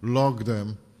to log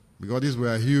them, because these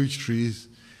were huge trees.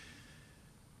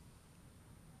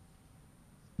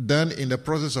 Then, in the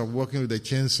process of working with the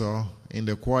chainsaw, in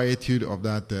the quietude of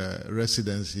that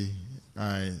residency,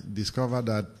 I discovered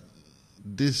that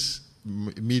this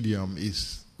medium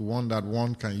is one that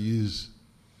one can use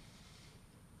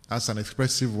as an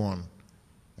expressive one,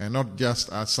 and not just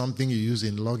as something you use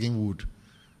in logging wood.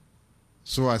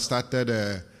 So I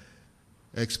started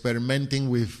experimenting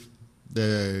with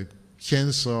the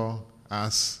chainsaw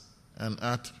as an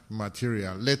art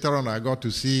material. Later on, I got to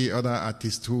see other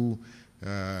artists who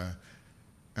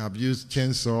have used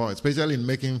chainsaw, especially in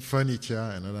making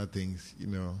furniture and other things,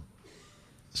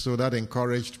 So that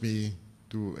encouraged me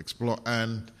to explore.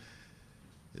 And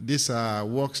these are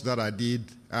works that I did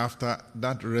after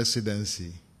that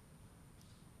residency,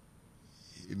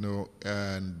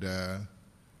 and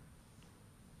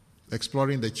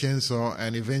exploring the chainsaw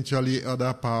and eventually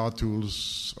other power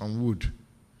tools on wood.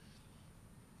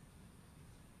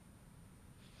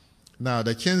 Now,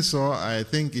 the chainsaw, I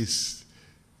think, is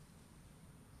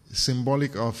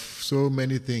symbolic of so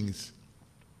many things.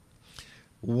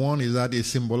 One is that it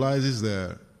symbolizes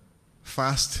the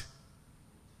fast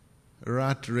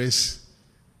rat race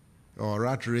or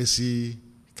rat racy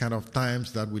kind of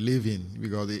times that we live in,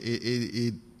 because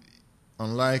it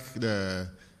unlike the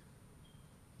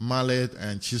mallet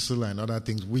and chisel and other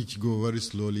things which go very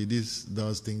slowly, this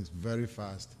does things very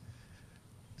fast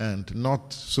and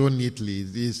not so neatly.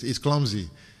 It's clumsy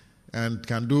and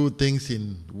can do things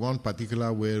in one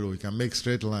particular way, or it can make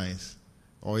straight lines,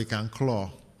 or it can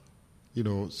claw.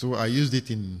 So I used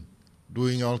it in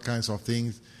doing all kinds of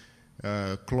things,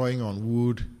 clawing on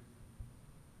wood.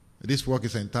 This work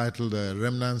is entitled The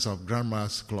Remnants of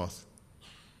Grandma's Cloth.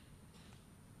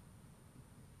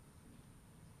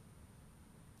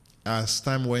 As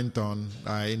time went on,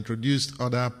 I introduced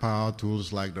other power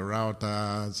tools like the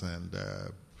routers and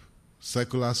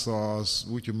circular saws,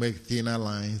 which will make thinner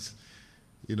lines,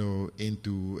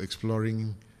 into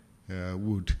exploring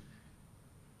wood.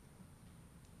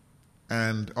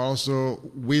 And also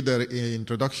with the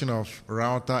introduction of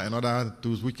router and other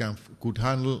tools which could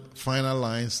handle finer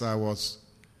lines, I was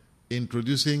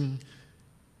introducing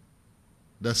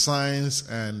the signs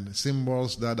and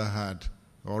symbols that I had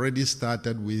already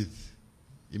started with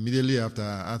immediately after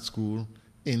art school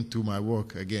into my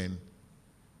work again,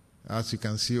 as you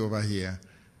can see over here.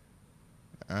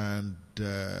 And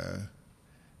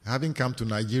having come to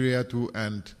Nigeria too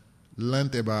and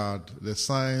learned about the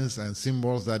signs and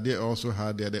symbols that they also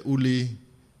had there, the Uli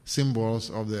symbols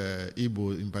of the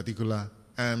Igbo in particular,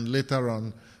 and later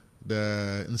on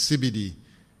the Nsibidi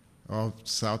of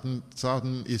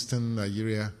southeastern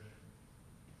Nigeria.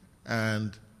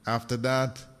 And after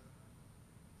that,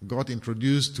 got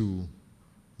introduced to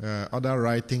other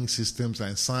writing systems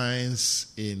and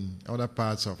signs in other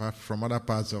parts of from other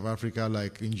parts of Africa,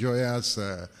 like Njoya's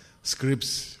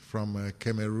scripts from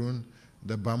Cameroon,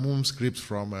 the Bamum scripts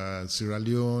from Sierra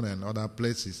Leone and other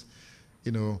places.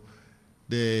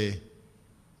 They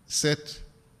set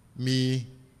me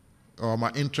or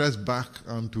my interest back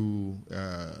onto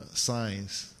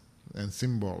signs and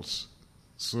symbols.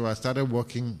 So I started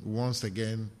working once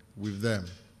again with them.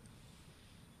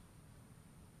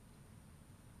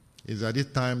 It's at this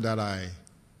time that I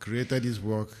created this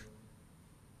work,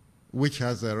 which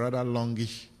has a rather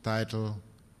longish title.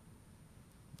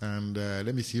 And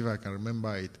let me see if I can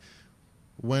remember it.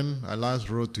 When I last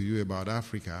wrote to you about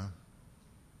Africa,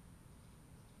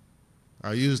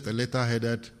 I used a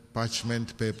letter-headed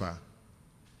parchment paper.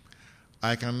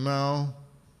 I can now...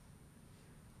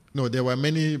 No, there were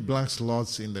many blank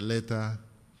slots in the letter.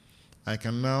 I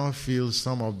can now fill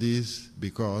some of these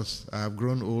because I have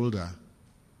grown older.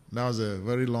 That was a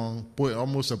very long poem,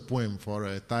 almost a poem for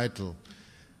a title.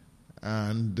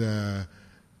 And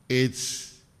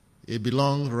it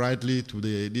belonged rightly to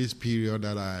this period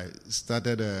that I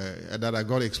started, that I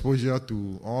got exposure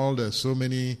to so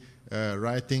many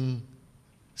writing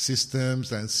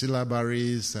systems and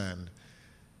syllabaries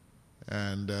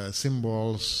and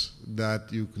symbols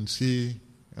that you can see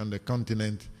on the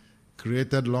continent,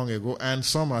 created long ago, and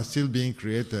some are still being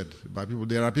created by people.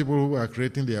 There are people who are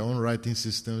creating their own writing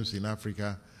systems in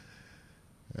Africa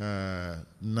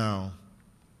now.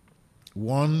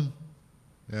 One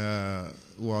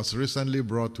was recently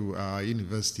brought to our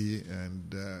university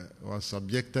and was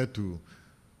subjected to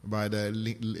by the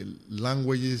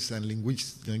languages and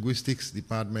linguistics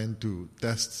department to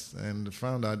tests, and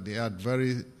found that they had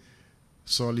very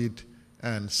solid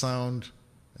and sound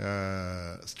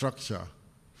structure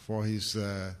for his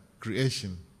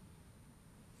creation.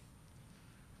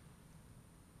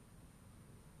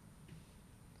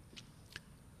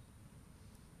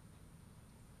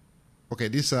 Okay,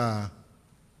 these are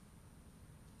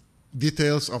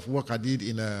details of work I did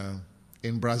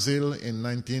in Brazil in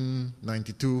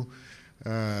 1992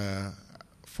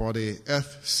 for the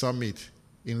Earth Summit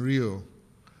in Rio.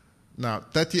 Now,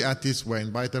 30 artists were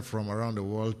invited from around the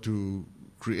world to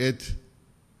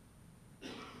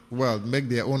make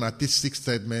their own artistic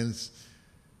statements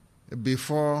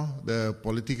before the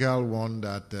political one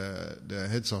that the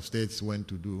heads of states went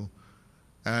to do.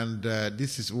 And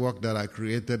this is work that I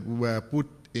created. We were put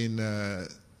in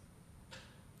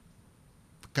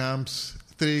camps,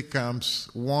 3 camps,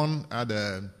 one at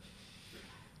the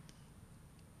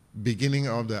beginning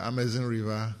of the Amazon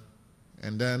River,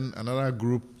 and then another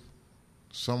group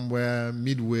somewhere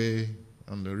midway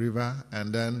on the river,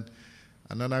 and then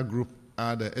another group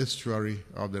at the estuary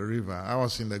of the river. I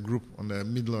was in the group on the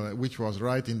middle, which was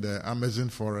right in the Amazon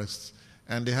forests,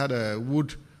 and they had a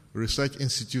wood research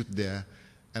institute there,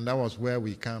 and that was where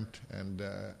we camped, and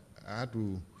I had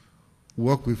to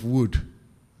work with wood.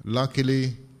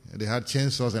 Luckily, they had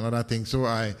chainsaws and other things, so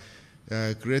I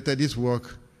created this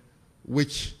work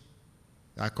which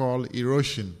I call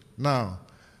erosion. Now,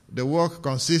 the work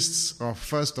consists of,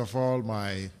 first of all,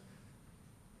 my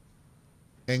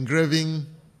engraving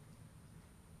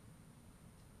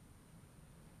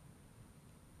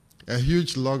a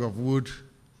huge log of wood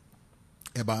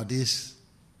about this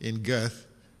in girth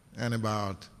and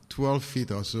about 12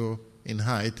 feet or so in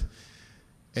height,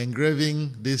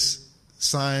 engraving these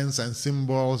signs and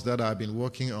symbols that I've been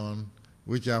working on,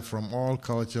 which are from all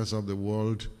cultures of the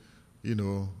world,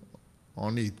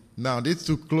 on it. Now, this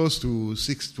took close to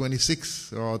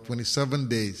 26 or 27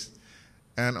 days.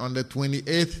 And on the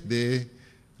 28th day,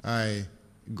 I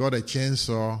got a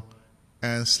chainsaw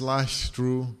and slashed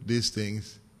through these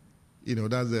things.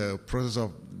 That's the process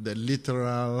of the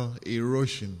literal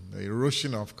erosion, the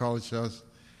erosion of cultures.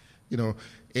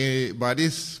 By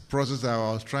this process, I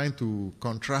was trying to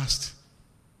contrast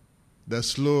the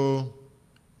slow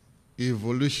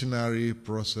evolutionary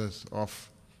process of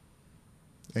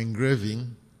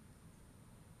engraving,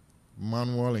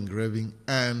 manual engraving,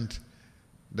 and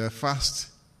the fast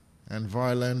and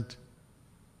violent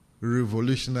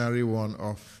revolutionary one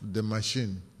of the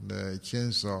machine, the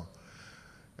chainsaw.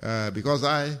 Because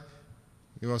I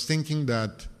was thinking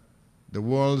that the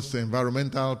world's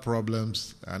environmental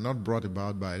problems are not brought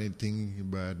about by anything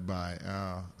but by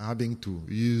having to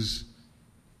use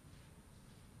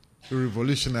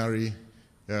revolutionary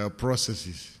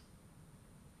processes,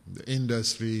 the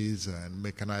industries and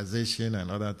mechanization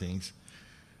and other things.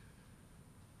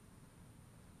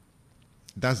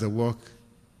 That's the work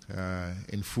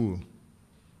in full.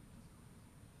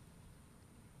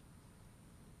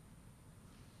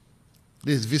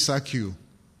 This is Visa Q.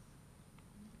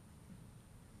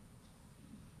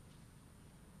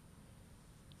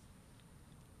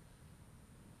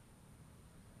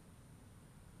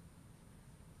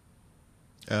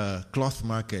 Cloth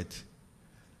market.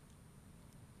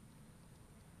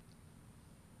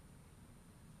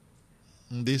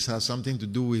 This has something to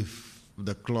do with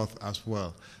the cloth as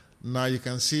well. Now you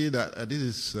can see that this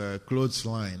is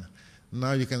clothesline.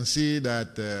 Now you can see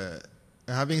that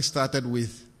having started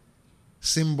with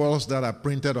symbols that are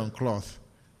printed on cloth,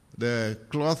 the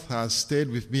cloth has stayed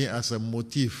with me as a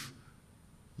motif,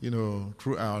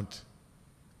 throughout,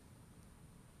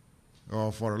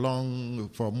 or for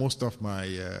most of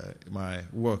my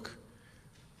work.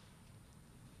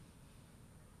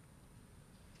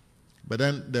 But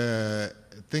then I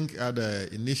think at the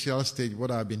initial stage,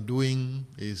 what I've been doing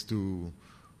is to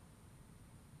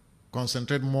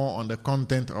concentrate more on the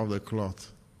content of the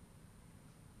cloth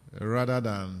rather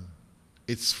than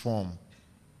its form.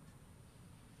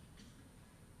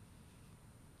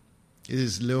 It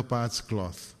is leopard's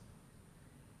cloth.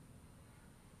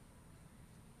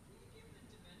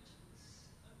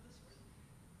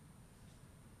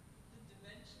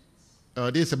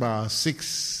 This is about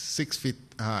 6 feet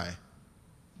high.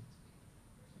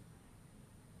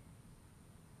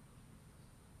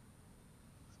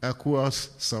 Aqua's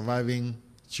surviving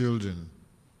children.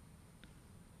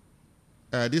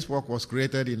 This work was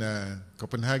created in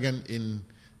Copenhagen in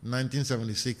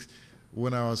 1976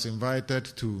 when I was invited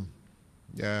to.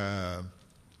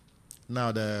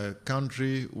 Now the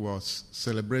country was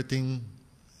celebrating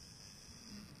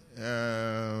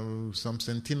some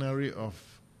centenary of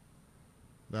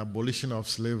the abolition of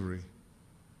slavery.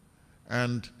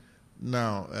 And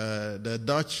now the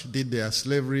Dutch did their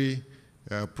slavery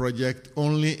project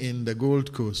only in the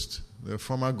Gold Coast, the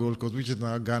former Gold Coast, which is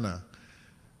now Ghana.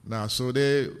 Now, so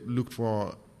they looked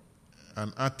for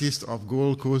an artist of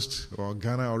Gold Coast or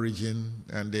Ghana origin,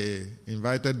 and they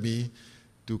invited me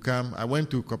to come. I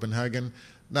went to Copenhagen.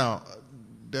 Now,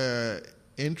 the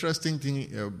interesting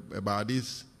thing about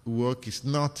this work is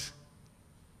not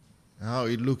how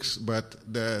it looks, but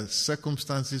the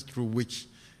circumstances through which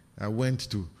I went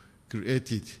to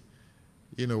create it.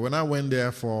 When I went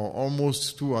there for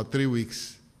almost 2 or 3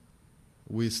 weeks,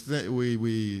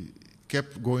 we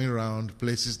kept going around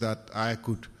places that I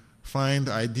could find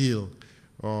ideal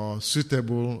or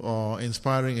suitable or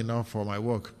inspiring enough for my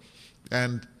work,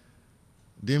 and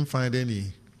didn't find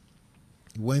any.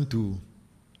 Went to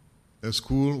a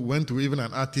school, went to even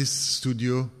an artist's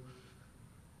studio,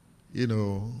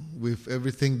 with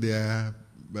everything there,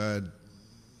 but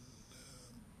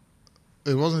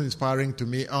it wasn't inspiring to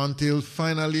me until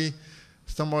finally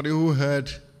somebody who heard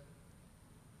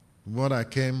what I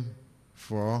came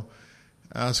for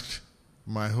asked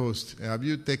my host, "Have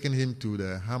you taken him to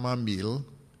the hammer mill?"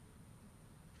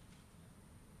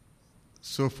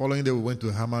 So following that, we went to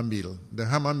the hammer mill. The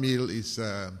hammer mill is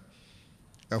a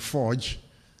forge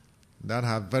that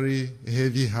have very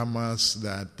heavy hammers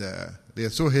that they are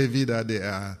so heavy that they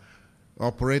are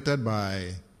operated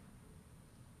by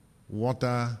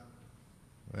water,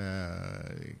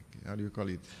 how do you call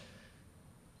it?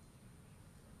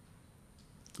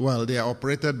 Well, they are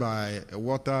operated by a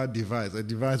water device, a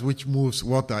device which moves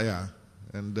water, yeah.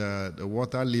 And the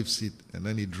water lifts it and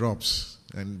then it drops.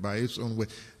 And by its own weight,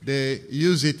 they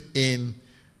use it in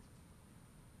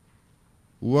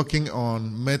working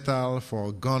on metal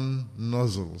for gun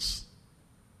nozzles.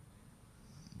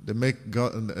 They make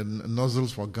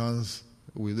nozzles for guns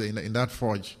in that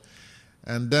forge.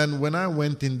 And then when I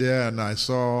went in there and I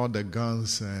saw the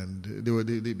guns, and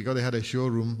because they had a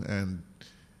showroom and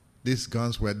these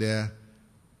guns were there,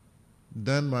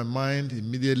 then my mind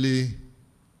immediately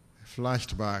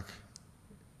flashed back.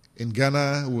 In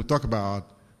Ghana, we'll talk about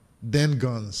den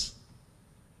guns.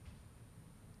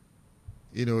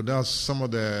 You know, that's some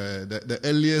of the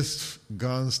earliest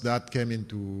guns that came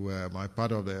into my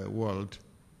part of the world,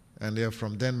 and they're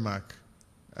from Denmark.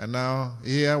 And now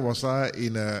here was I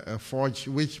in a forge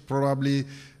which probably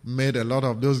made a lot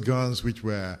of those guns which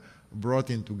were brought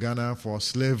into Ghana for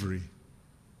slavery,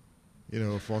 you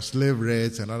know, for slave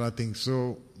rates and other things.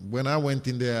 So when I went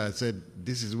in there, I said,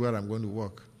 this is where I'm going to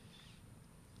work.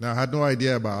 Now, I had no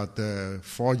idea about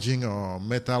forging or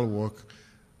metal work,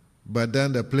 but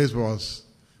then the place was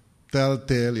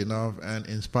telltale enough and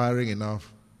inspiring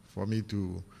enough for me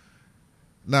to...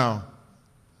 Now,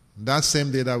 that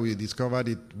same day that we discovered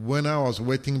it, when I was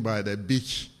waiting by the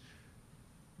beach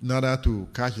in order to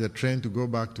catch the train to go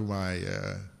back to my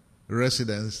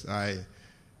residence, I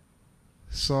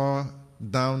saw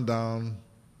down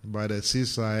by the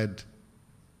seaside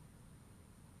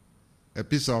a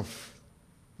piece of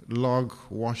log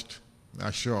washed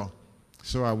ashore.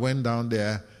 So I went down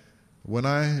there. When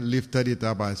I lifted it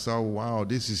up, I saw, wow,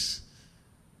 this is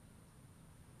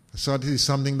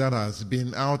something that has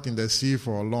been out in the sea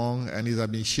for long, and it has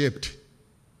been shaped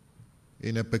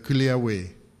in a peculiar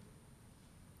way.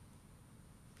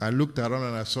 I looked around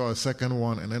and I saw a second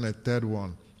one and then a third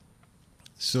one.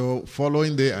 So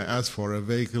following day, I asked for a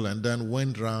vehicle and then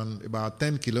went around about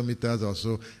 10 kilometers or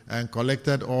so and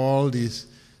collected all these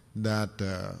that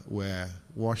were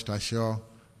washed ashore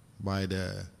by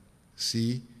the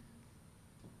sea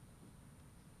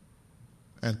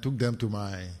and took them to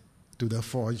the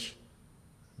forge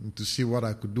to see what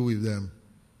I could do with them.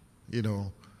 You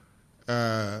know,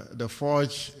 the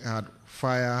forge had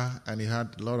fire and it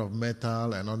had a lot of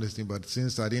metal and all this thing, but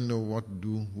since I didn't know what to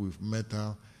do with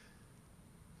metal,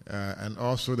 and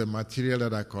also the material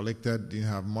that I collected didn't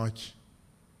have much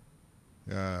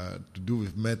to do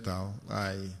with metal,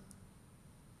 I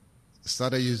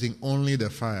started using only the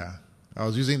fire. I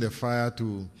was using the fire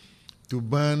to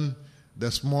burn the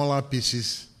smaller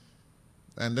pieces,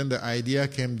 and then the idea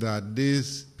came that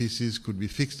these pieces could be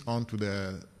fixed onto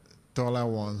the taller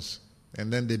ones,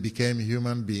 and then they became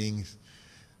human beings.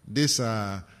 These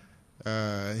are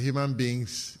human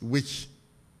beings which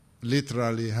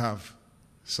literally have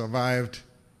survived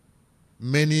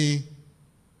many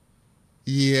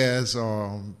years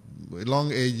or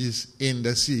long ages in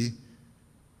the sea.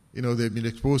 You know, they've been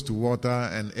exposed to water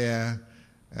and air,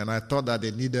 and I thought that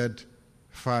they needed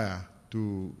fire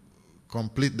to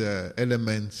complete the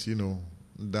elements, you know,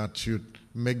 that should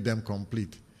make them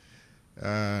complete.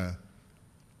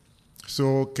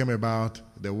 So came about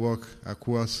the work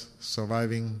Aquos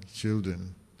Surviving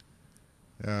Children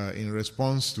in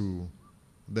response to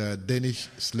the Danish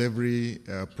slavery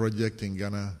project in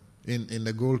Ghana, in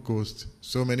the Gold Coast,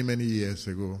 so many years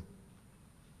ago.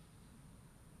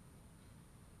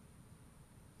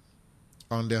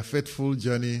 On their fateful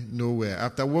journey nowhere.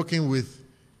 After working with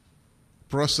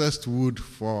processed wood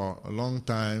for a long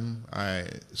time, I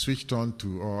switched on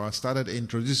to, or I started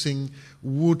introducing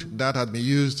wood that had been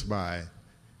used by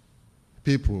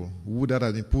people, wood that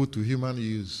had been put to human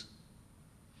use.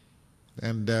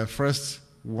 And the first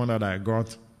one that I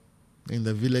got in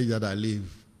the village that I live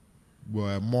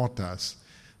were mortars.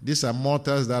 These are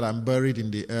mortars that are buried in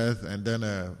the earth, and then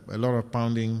a lot of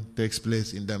pounding takes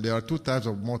place in them. There are two types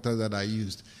of mortars that I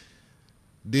used.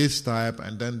 This type,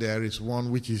 and then there is one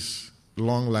which is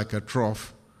long like a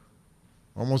trough,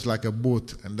 almost like a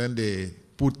boat, and then they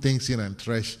put things in and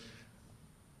thresh.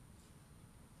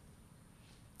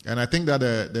 And I think that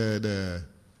the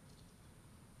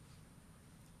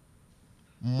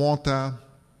mortar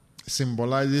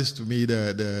symbolizes to me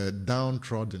the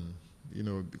downtrodden, you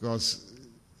know, because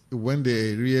when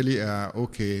they really are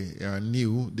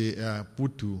new, they are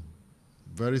put to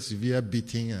very severe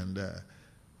beating and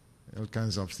all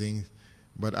kinds of things.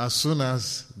 But as soon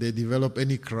as they develop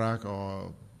any crack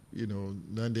or, you know,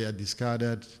 then they are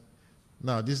discarded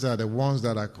Now, these are the ones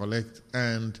that I collect,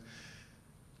 and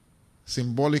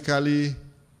symbolically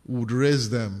would raise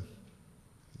them,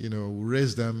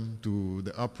 raise them to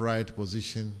the upright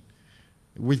position,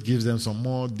 which gives them some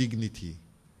more dignity.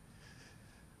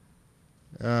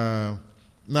 Now,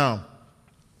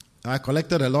 I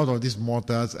collected a lot of these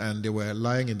mortars, and they were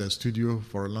lying in the studio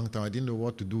for a long time. I didn't know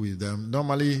what to do with them.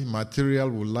 Normally, material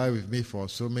would lie with me for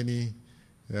so many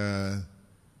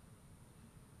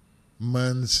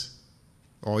months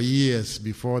or years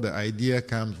before the idea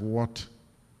comes what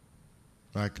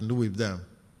I can do with them.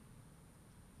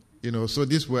 So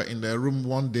these were in the room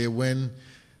one day when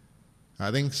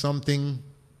I think something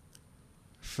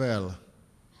fell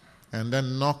and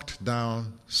then knocked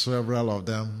down several of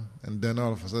them, and then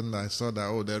all of a sudden I saw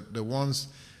that, the ones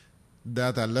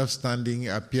that are left standing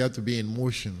appear to be in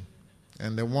motion,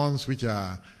 and the ones which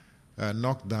are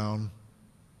knocked down,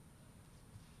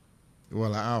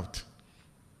 are out.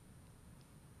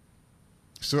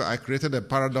 So I created a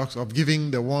paradox of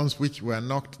giving the ones which were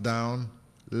knocked down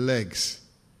legs,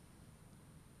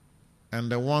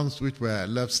 and the ones which were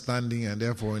left standing and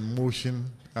therefore in motion,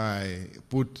 I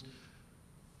put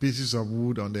pieces of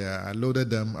wood on there. I loaded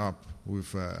them up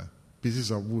with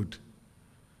pieces of wood.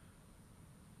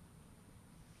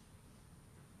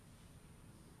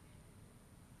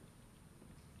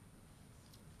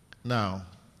 Now,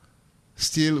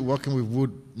 still working with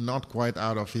wood, not quite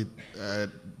out of it.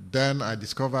 Then I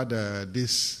discovered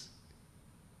this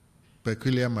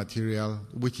peculiar material,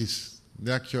 which is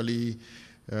actually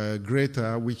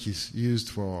grater, which is used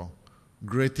for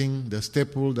grating the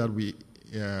staple that we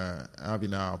have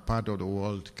in our part of the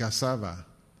world, cassava.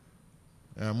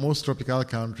 Most tropical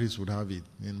countries would have it.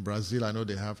 In Brazil, I know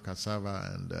they have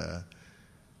cassava,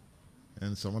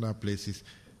 and some other places.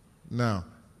 Now,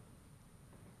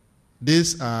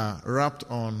 these are wrapped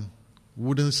on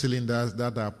wooden cylinders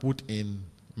that are put in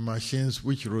machines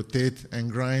which rotate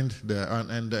and grind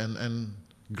and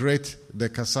grate the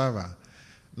cassava.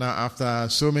 Now, after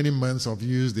so many months of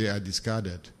use, they are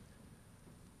discarded.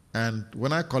 And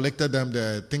when I collected them,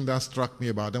 the thing that struck me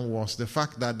about them was the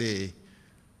fact that they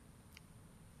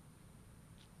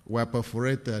were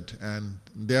perforated, and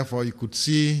therefore you could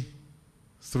see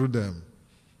through them.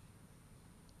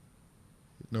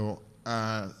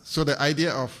 So the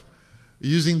idea of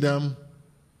using them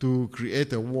to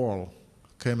create a wall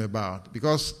came about,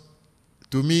 because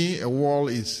to me a wall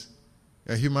is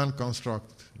a human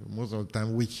construct most of the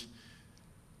time, which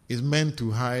is meant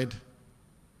to hide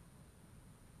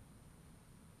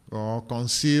or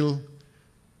conceal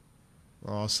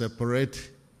or separate,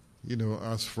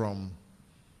 us from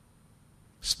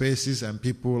spaces and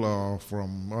people or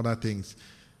from other things.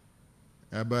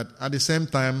 But at the same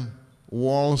time,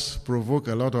 walls provoke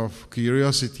a lot of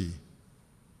curiosity.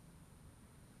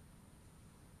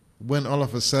 When all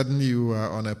of a sudden you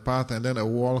are on a path and then a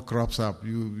wall crops up,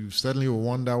 you suddenly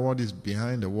wonder what is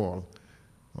behind the wall.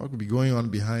 What could be going on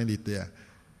behind it there?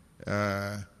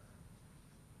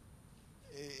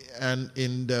 And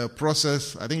in the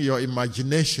process, I think your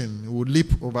imagination would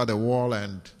leap over the wall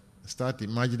and start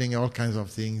imagining all kinds of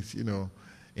things,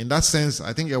 In that sense,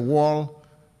 I think a wall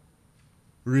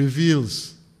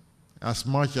reveals as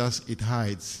much as it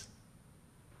hides.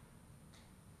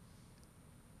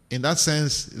 In that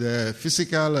sense, the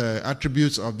physical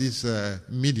attributes of this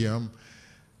medium,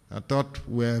 I thought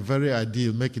were very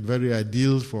ideal, make it very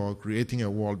ideal for creating a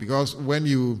wall. Because when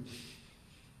you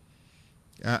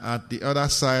at the other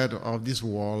side of this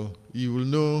wall, you will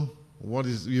know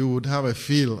you would have a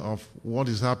feel of what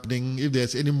is happening. If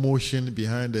there's any motion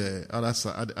behind the other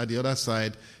side, at the other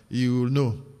side, you will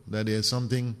know that there's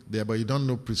something there, but you don't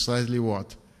know precisely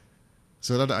what.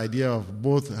 So that idea of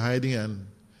both hiding and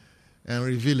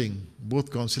revealing, both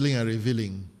concealing and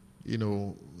revealing,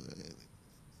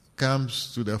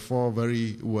 comes to the fore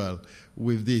very well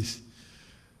with this.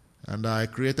 And I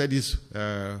created this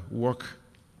work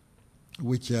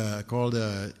which called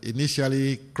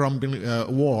initially crumbling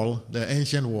wall, the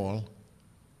ancient wall,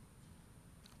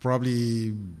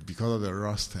 probably because of the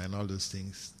rust and all those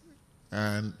things,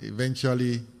 and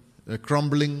eventually a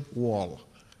crumbling wall.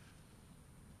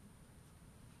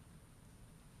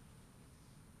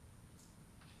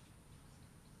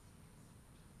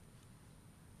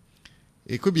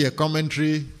 It could be a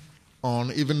commentary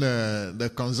on even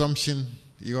the consumption,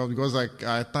 because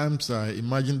at times I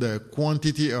imagine the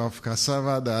quantity of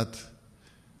cassava that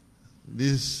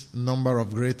this number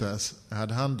of graters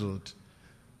had handled,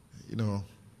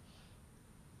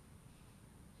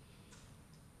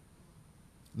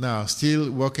 Now, still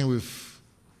working with,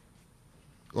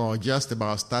 or just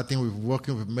about starting with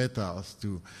working with metals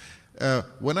too.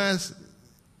 When I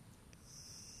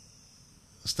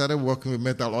started working with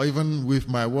metal, or even with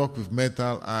my work with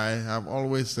metal, I have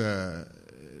always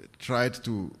tried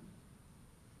to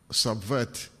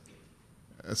subvert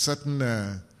a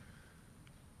certain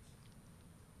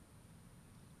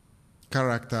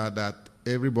character that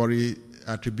everybody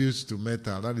attributes to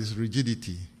metal, that is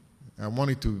rigidity. I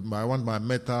want my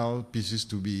metal pieces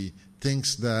to be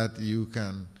things that you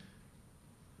can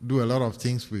do a lot of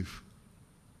things with.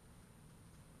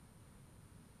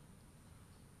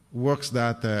 Works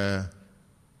that,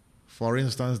 for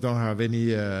instance, don't have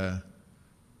any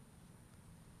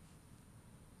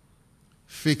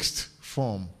fixed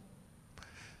form.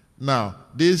 Now,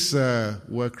 these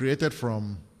were created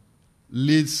from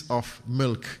lids of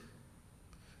milk.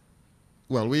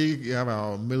 Well, we have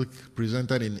our milk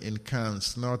presented in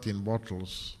cans, not in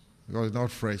bottles, because it's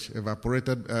not fresh.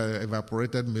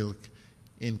 Evaporated milk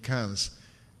in cans,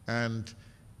 and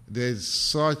there's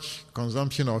such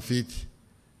consumption of it,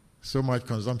 so much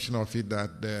consumption of it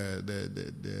that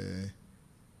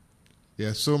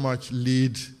there's so much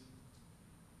lid,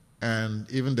 and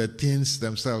even the tins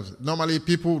themselves. Normally,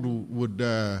 people would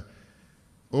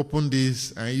open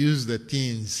this and use the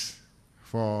tins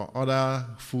for other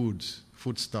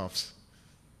foodstuffs,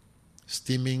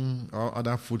 steaming or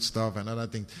other foodstuff and other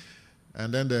things.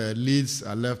 And then the lids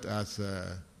are left as,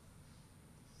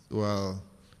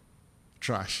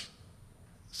 trash.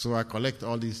 So I collect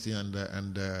all these things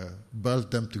and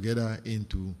build them together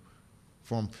into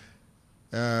form.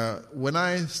 When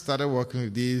I started working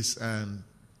with these, and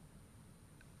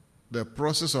the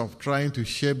process of trying to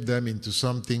shape them into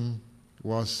something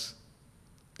was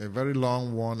a very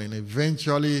long one, and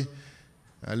eventually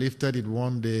I lifted it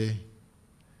one day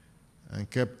and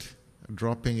kept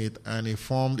dropping it, and it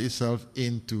formed itself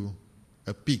into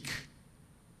a peak.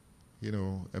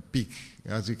 A peak,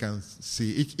 as you can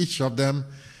see. Each of them,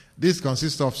 this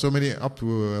consists of so many, up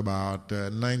to about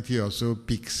 90 or so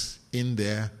peaks in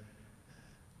there.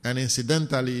 And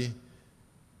incidentally,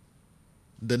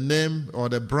 the name or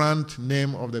the brand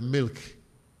name of the milk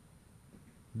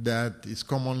that is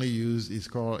commonly used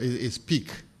is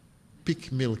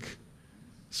Peak milk.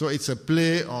 So it's a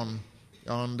play on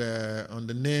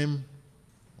the name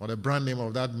or the brand name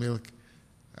of that milk,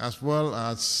 as well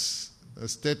as a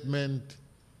statement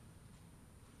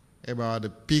about the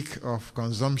peak of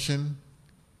consumption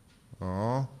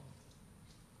or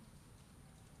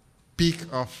peak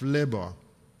of labor.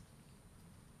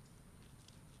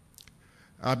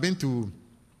 I've been to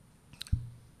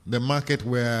the market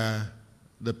where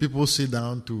the people sit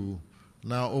down to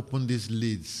now open these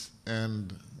lids,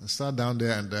 and sat down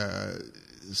there and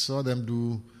saw them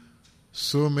do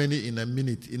so many in a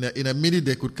minute. In a minute,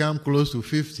 they could come close to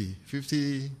 50.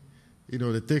 50,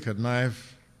 they take a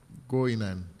knife, go in,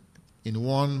 and in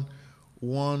one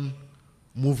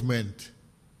movement,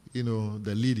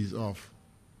 the lid is off.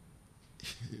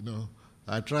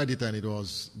 I tried it and it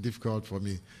was difficult for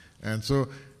me. And so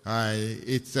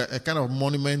it's a kind of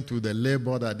monument to the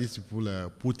labor that these people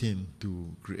put in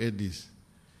to create this.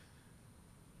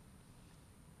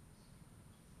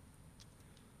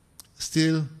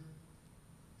 Still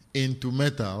into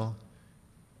metal,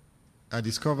 I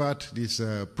discovered these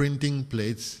printing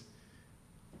plates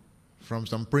from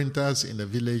some printers in the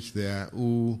village there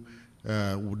who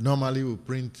would normally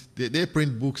print. They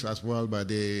print books as well, but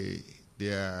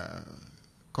their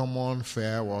common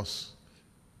fare was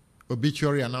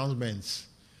obituary announcements.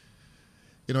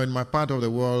 In my part of the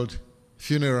world,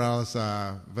 funerals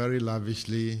are very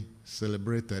lavishly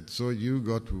celebrated, so you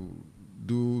got to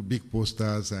do big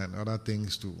posters and other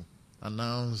things to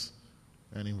announce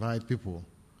and invite people.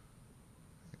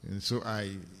 And so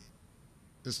I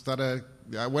started,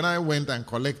 when I went and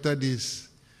collected this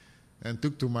and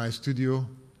took to my studio,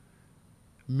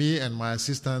 me and my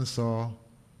assistant saw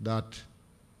that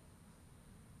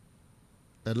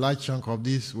a large chunk of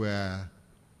these were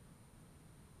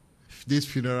these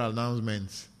funeral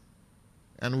announcements.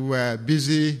 And we were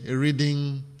busy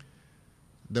reading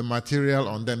the material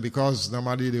on them, because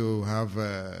normally they will have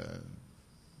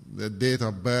the date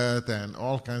of birth and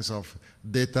all kinds of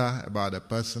data about the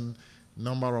person,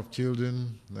 number of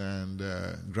children and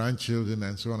grandchildren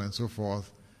and so on and so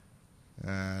forth,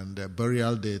 and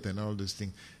burial date and all these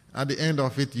things. At the end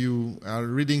of it, you are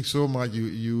reading so much,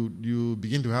 you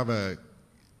begin to have a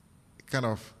kind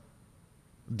of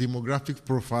demographic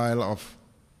profile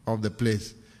of the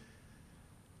place.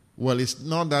 Well, it's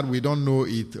not that we don't know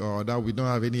it or that we don't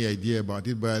have any idea about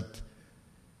it, but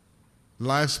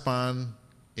lifespan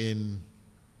in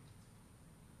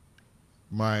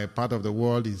my part of the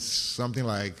world is something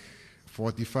like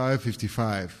 45,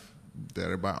 55,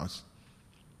 thereabouts.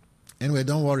 Anyway,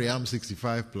 don't worry, I'm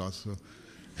 65 plus. So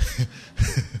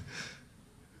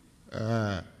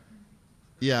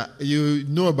Yeah, you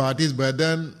know about it, but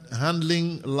then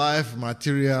handling live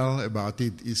material about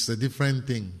it is a different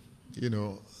thing,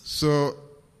 So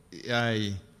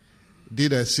I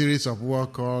did a series of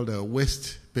work called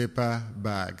Waste Paper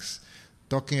Bags,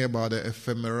 talking about the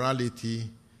ephemerality,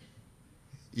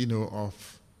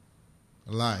 of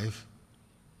life,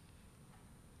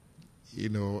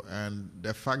 and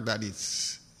the fact that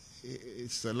it's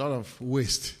a lot of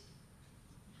waste.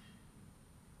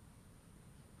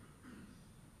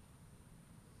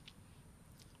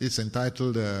 It's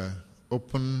entitled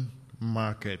Open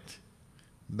Market.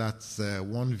 That's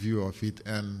one view of it,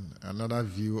 and another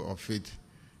view of it,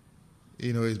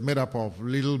 it's made up of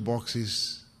little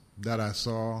boxes that I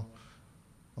saw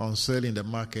on sale in the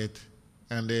market,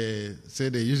 and they say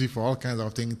they use it for all kinds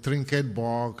of things, trinket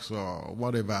box or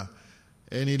whatever,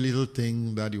 any little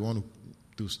thing that you want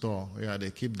to store. Yeah,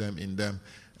 they keep them in them.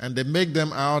 And they make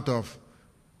them out of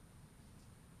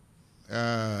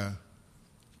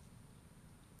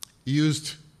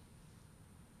used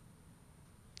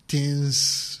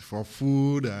tins for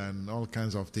food and all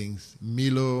kinds of things.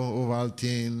 Milo,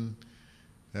 Ovaltine,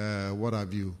 what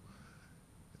have you.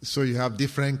 So you have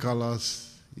different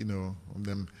colors, on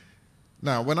them.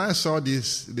 Now, when I saw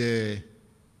this, they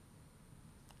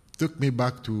took me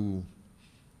back to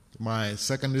my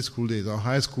secondary school days or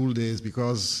high school days,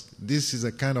 because this is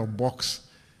a kind of box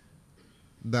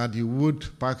that you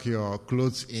would pack your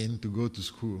clothes in to go to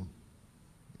school.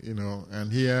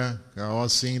 And here I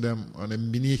was seeing them on a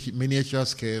miniature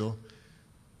scale.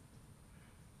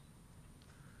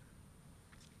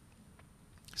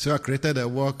 So I created a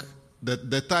work.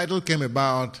 The title came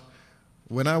about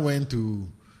when I went to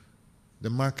the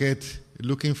market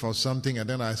looking for something, and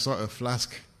then I saw a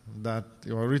flask that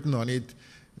was written on it,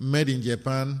 made in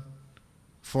Japan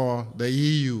for the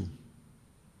EU.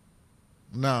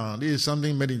 Now, this is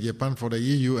something made in Japan for the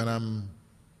EU, and I'm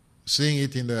seeing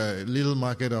it in the little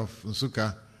market of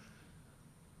Nsukka.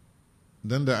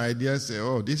 Then the idea is,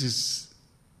 this is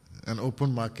an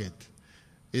open market.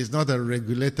 It's not a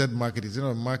regulated market. It's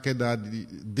not a market that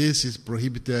this is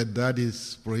prohibited, that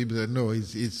is prohibited. No,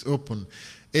 it's open.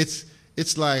 It's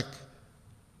like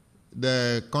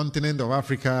the continent of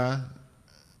Africa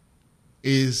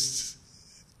is,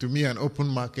 to me, an open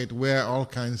market where all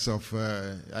kinds of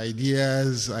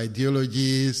ideas,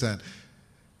 ideologies, and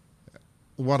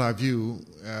what have you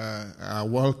are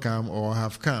welcome or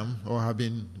have come or have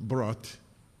been brought,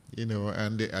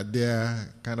 and they are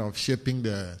there kind of shaping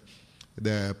the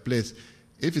place.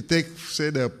 If you take, say,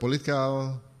 the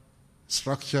political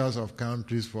structures of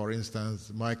countries, for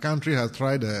instance, my country has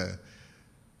tried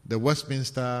the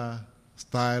Westminster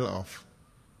style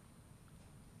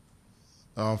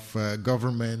of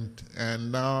government,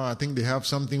 and now I think they have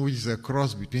something which is a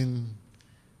cross between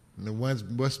the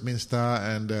Westminster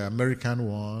and the American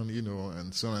one,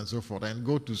 and so on and so forth, and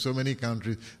go to so many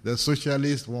countries, the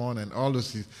socialist one, and all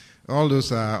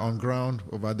those are on ground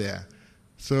over there.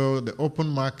 So the open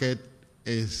market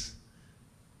is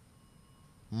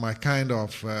my kind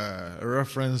of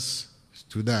reference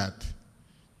to that.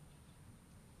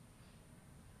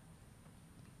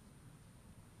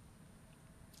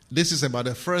 This is about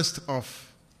the first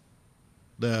of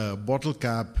the bottle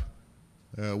cap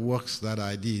works that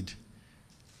I did.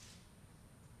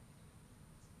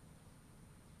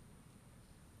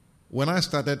 When I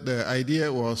started, the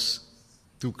idea was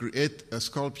to create a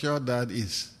sculpture that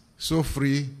is so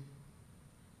free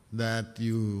that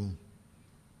you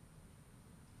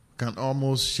can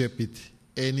almost shape it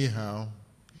anyhow,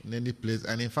 in any place.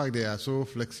 And in fact, they are so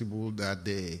flexible that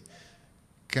they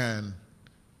can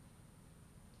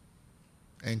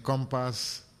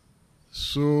encompass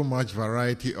so much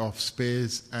variety of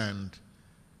space and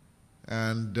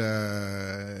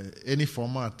any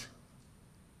format.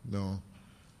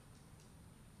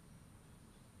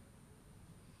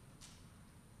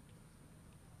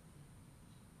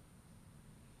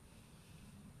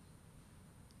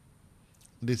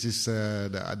 This is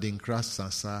the Adinkra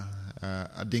Sasa.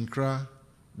 Adinkra,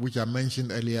 which I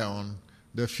mentioned earlier on,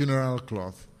 the funeral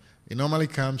cloth. It normally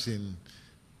comes in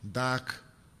dark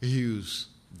hues,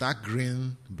 dark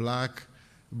green, black,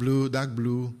 blue, dark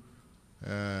blue,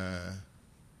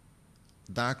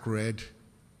 dark red,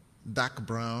 dark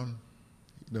brown,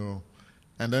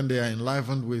 and then they are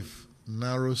enlivened with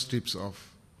narrow strips of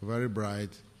very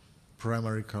bright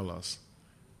primary colors.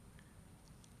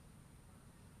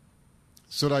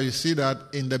 So that you see that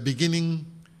in the beginning,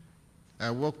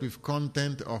 I worked with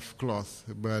content of cloth,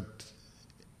 but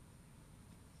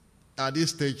at this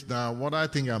stage now, what I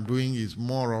think I'm doing is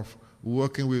more of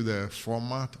working with the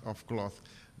format of cloth,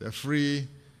 the free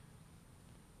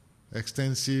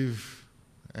extensive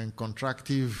and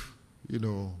contractive,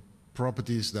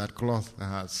 properties that cloth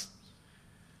has.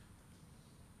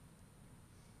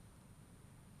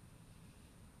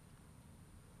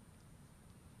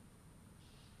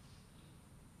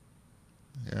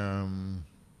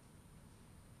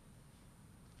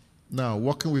 Now,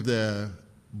 working with the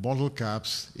bottle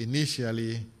caps,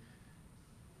 initially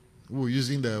we were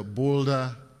using the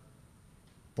bolder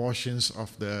portions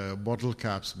of the bottle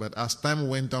caps, but as time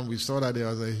went on, we saw that there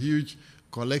was a huge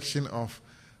collection of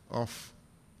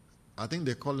I think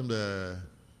they call them the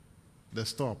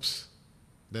stops,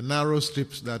 the narrow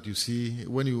strips that you see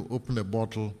when you open the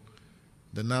bottle,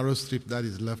 the narrow strip that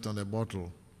is left on the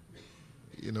bottle.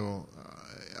 I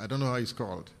don't know how it's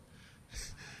called.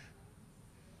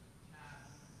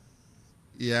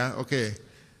 Yeah, okay.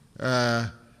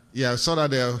 So that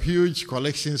there are huge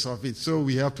collections of it, so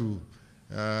we have to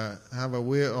have a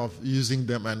way of using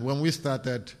them. And when we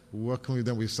started working with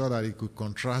them, we saw that it could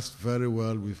contrast very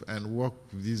well with and work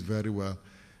with this very well.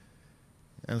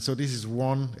 And so this is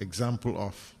one example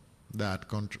of that,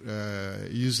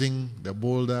 using the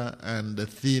bolder and the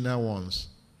thinner ones.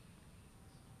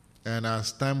 And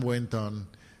as time went on,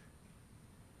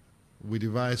 we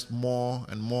devised more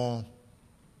and more.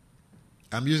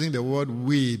 I'm using the word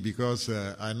we because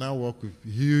I now work with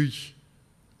huge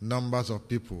numbers of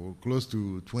people, close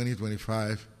to 20,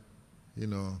 25,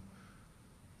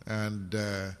 and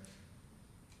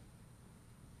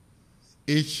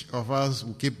each of us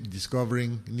will keep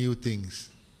discovering new things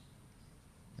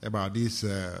about these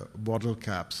bottle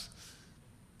caps.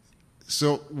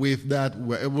 So with that,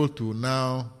 we're able to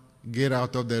now get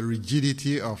out of the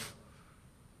rigidity of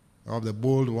the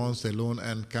bold ones alone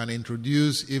and can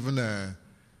introduce even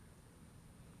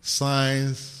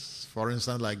signs, for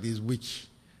instance, like this, which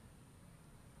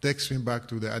takes me back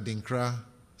to the Adinkra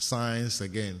signs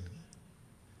again.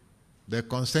 The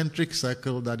concentric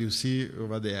circle that you see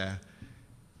over there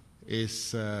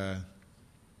is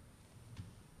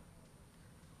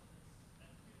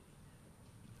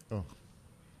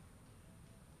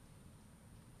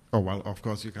well, of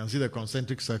course, you can see the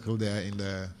concentric circle there in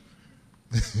the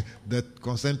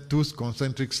two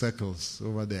concentric circles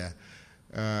over there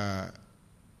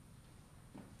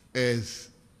is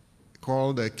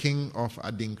called the King of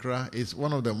Adinkra. It's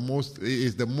one of the most,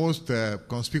 is the most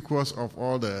conspicuous of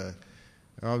all the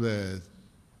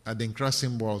Adinkra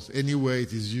symbols. Anywhere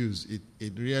it is used,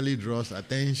 it really draws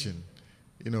attention,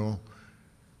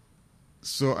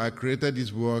 So I created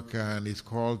this work, and it's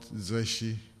called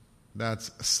Zeshi.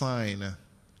 That's sign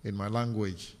in my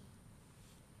language.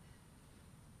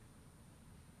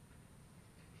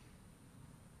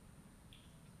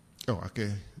 Oh,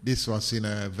 okay. This was in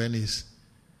Venice,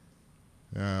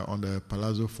 on the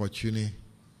Palazzo Fortuny,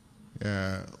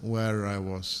 where I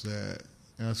was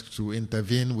asked to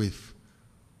intervene with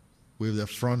the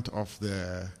front of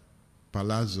the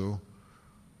Palazzo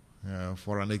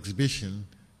for an exhibition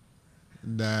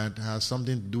that has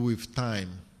something to do with time.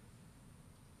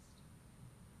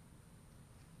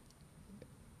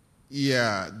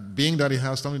 Yeah, being that it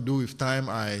has something to do with time,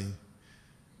 I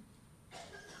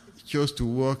chose to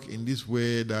work in this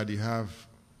way, that you have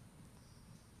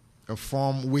a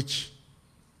form which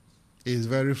is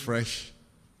very fresh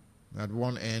at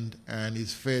one end and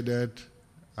is faded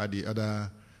at the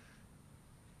other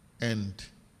end,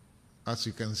 as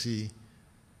you can see.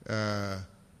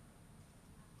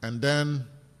 And then,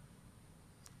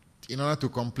 in order to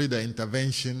complete the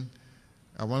intervention,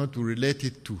 I wanted to relate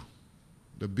it to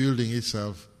the building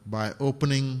itself by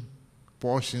opening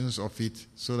portions of it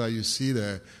so that you see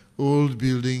the old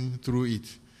building through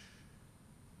it.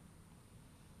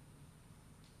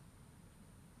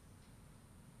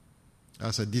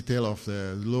 As a detail of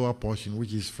the lower portion,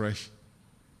 which is fresh.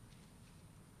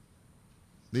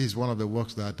 This is one of the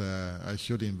works that I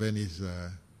showed in Venice,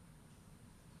 the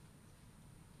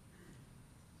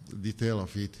detail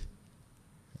of it.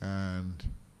 And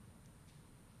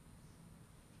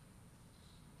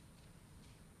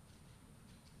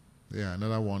yeah,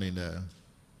 another one in the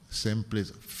same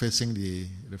place, facing the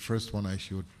first one I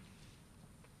showed.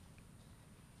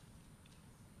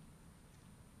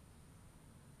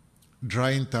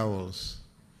 Drying towels.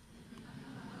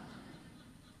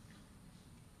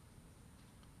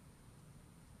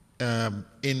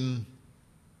 In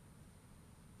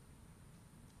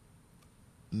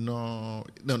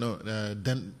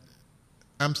then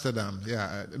Amsterdam,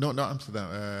 not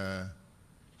Amsterdam,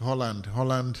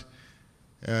 Holland.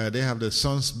 They have the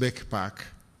Sonsbeek Park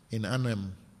in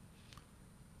Arnhem,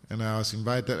 and I was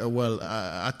invited.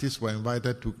 Artists were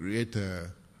invited to create a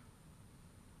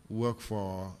work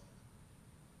for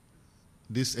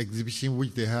this exhibition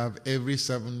which they have every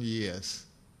 7 years.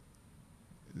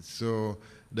 So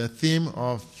the theme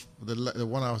of the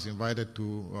one I was invited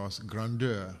to was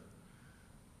grandeur.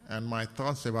 And my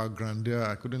thoughts about grandeur,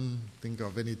 I couldn't think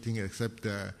of anything except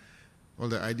the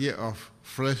idea of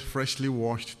freshly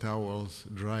washed towels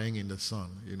drying in the sun,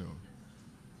 you know.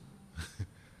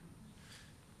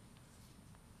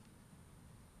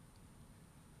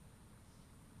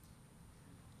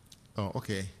 Oh,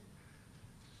 okay.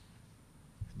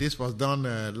 This was done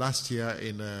last year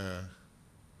in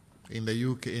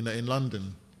the UK, in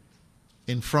London,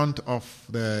 in front of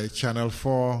the Channel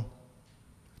 4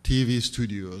 TV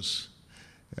studios.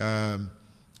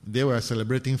 They were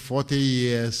celebrating 40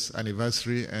 years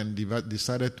anniversary and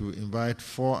decided to invite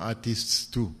 4 artists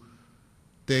to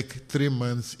take 3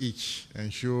 months each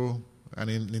and show an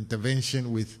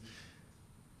intervention with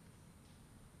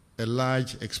a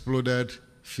large exploded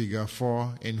figure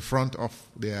 4 in front of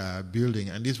their building.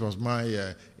 And this was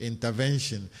my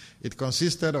intervention. It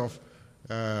consisted of,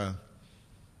 I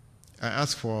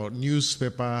asked for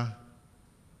newspaper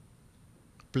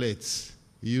plates,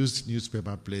 used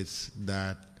newspaper plates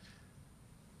that,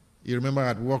 you remember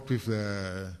I'd worked with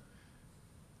the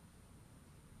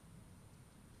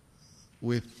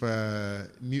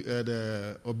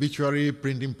obituary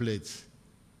printing plates.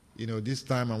 You know, this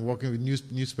time I'm working with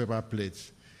newspaper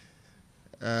plates.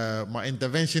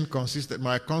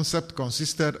 My concept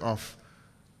consisted of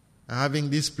having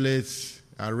these plates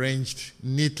arranged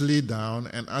neatly down,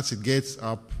 and as it gets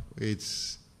up,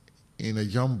 it's in a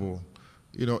jumble.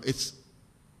 You know, it's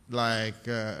like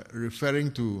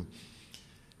referring to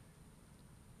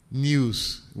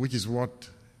news, which is what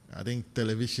I think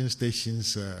television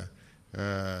stations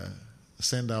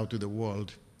send out to the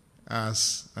world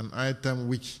as an item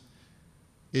which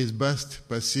is best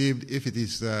perceived if it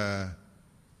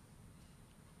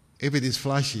is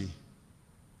flashy,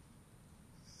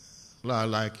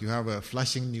 like you have a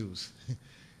flashing news.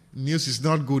 News is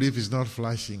not good if it's not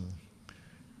flashing,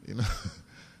 you know.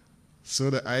 So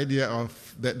the idea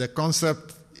of the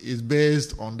concept is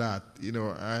based on that. You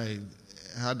know, I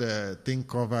had a thing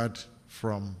covered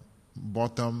from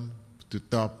bottom to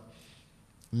top,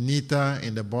 neater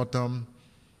in the bottom,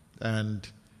 and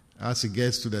as it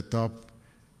gets to the top,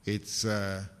 it's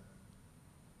this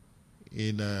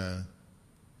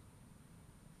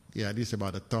is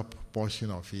about the top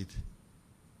portion of it.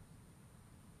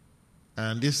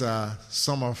 And these are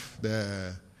some of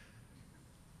the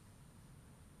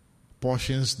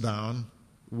portions down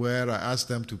where I asked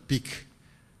them to pick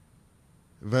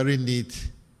very neat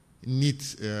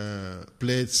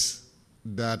plates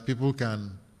that people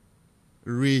can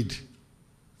read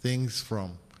things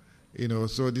from. You know,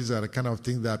 so these are the kind of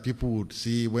things that people would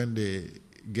see when they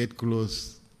get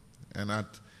close and at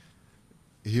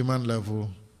human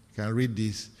level can read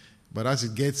this. But as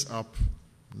it gets up,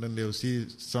 then they'll see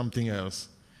something else.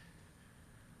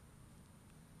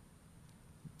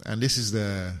 And this is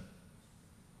the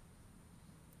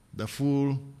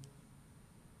full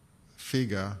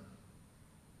figure.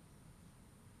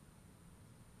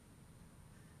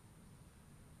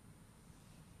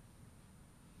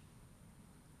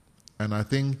 And I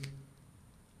think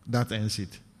that ends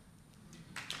it.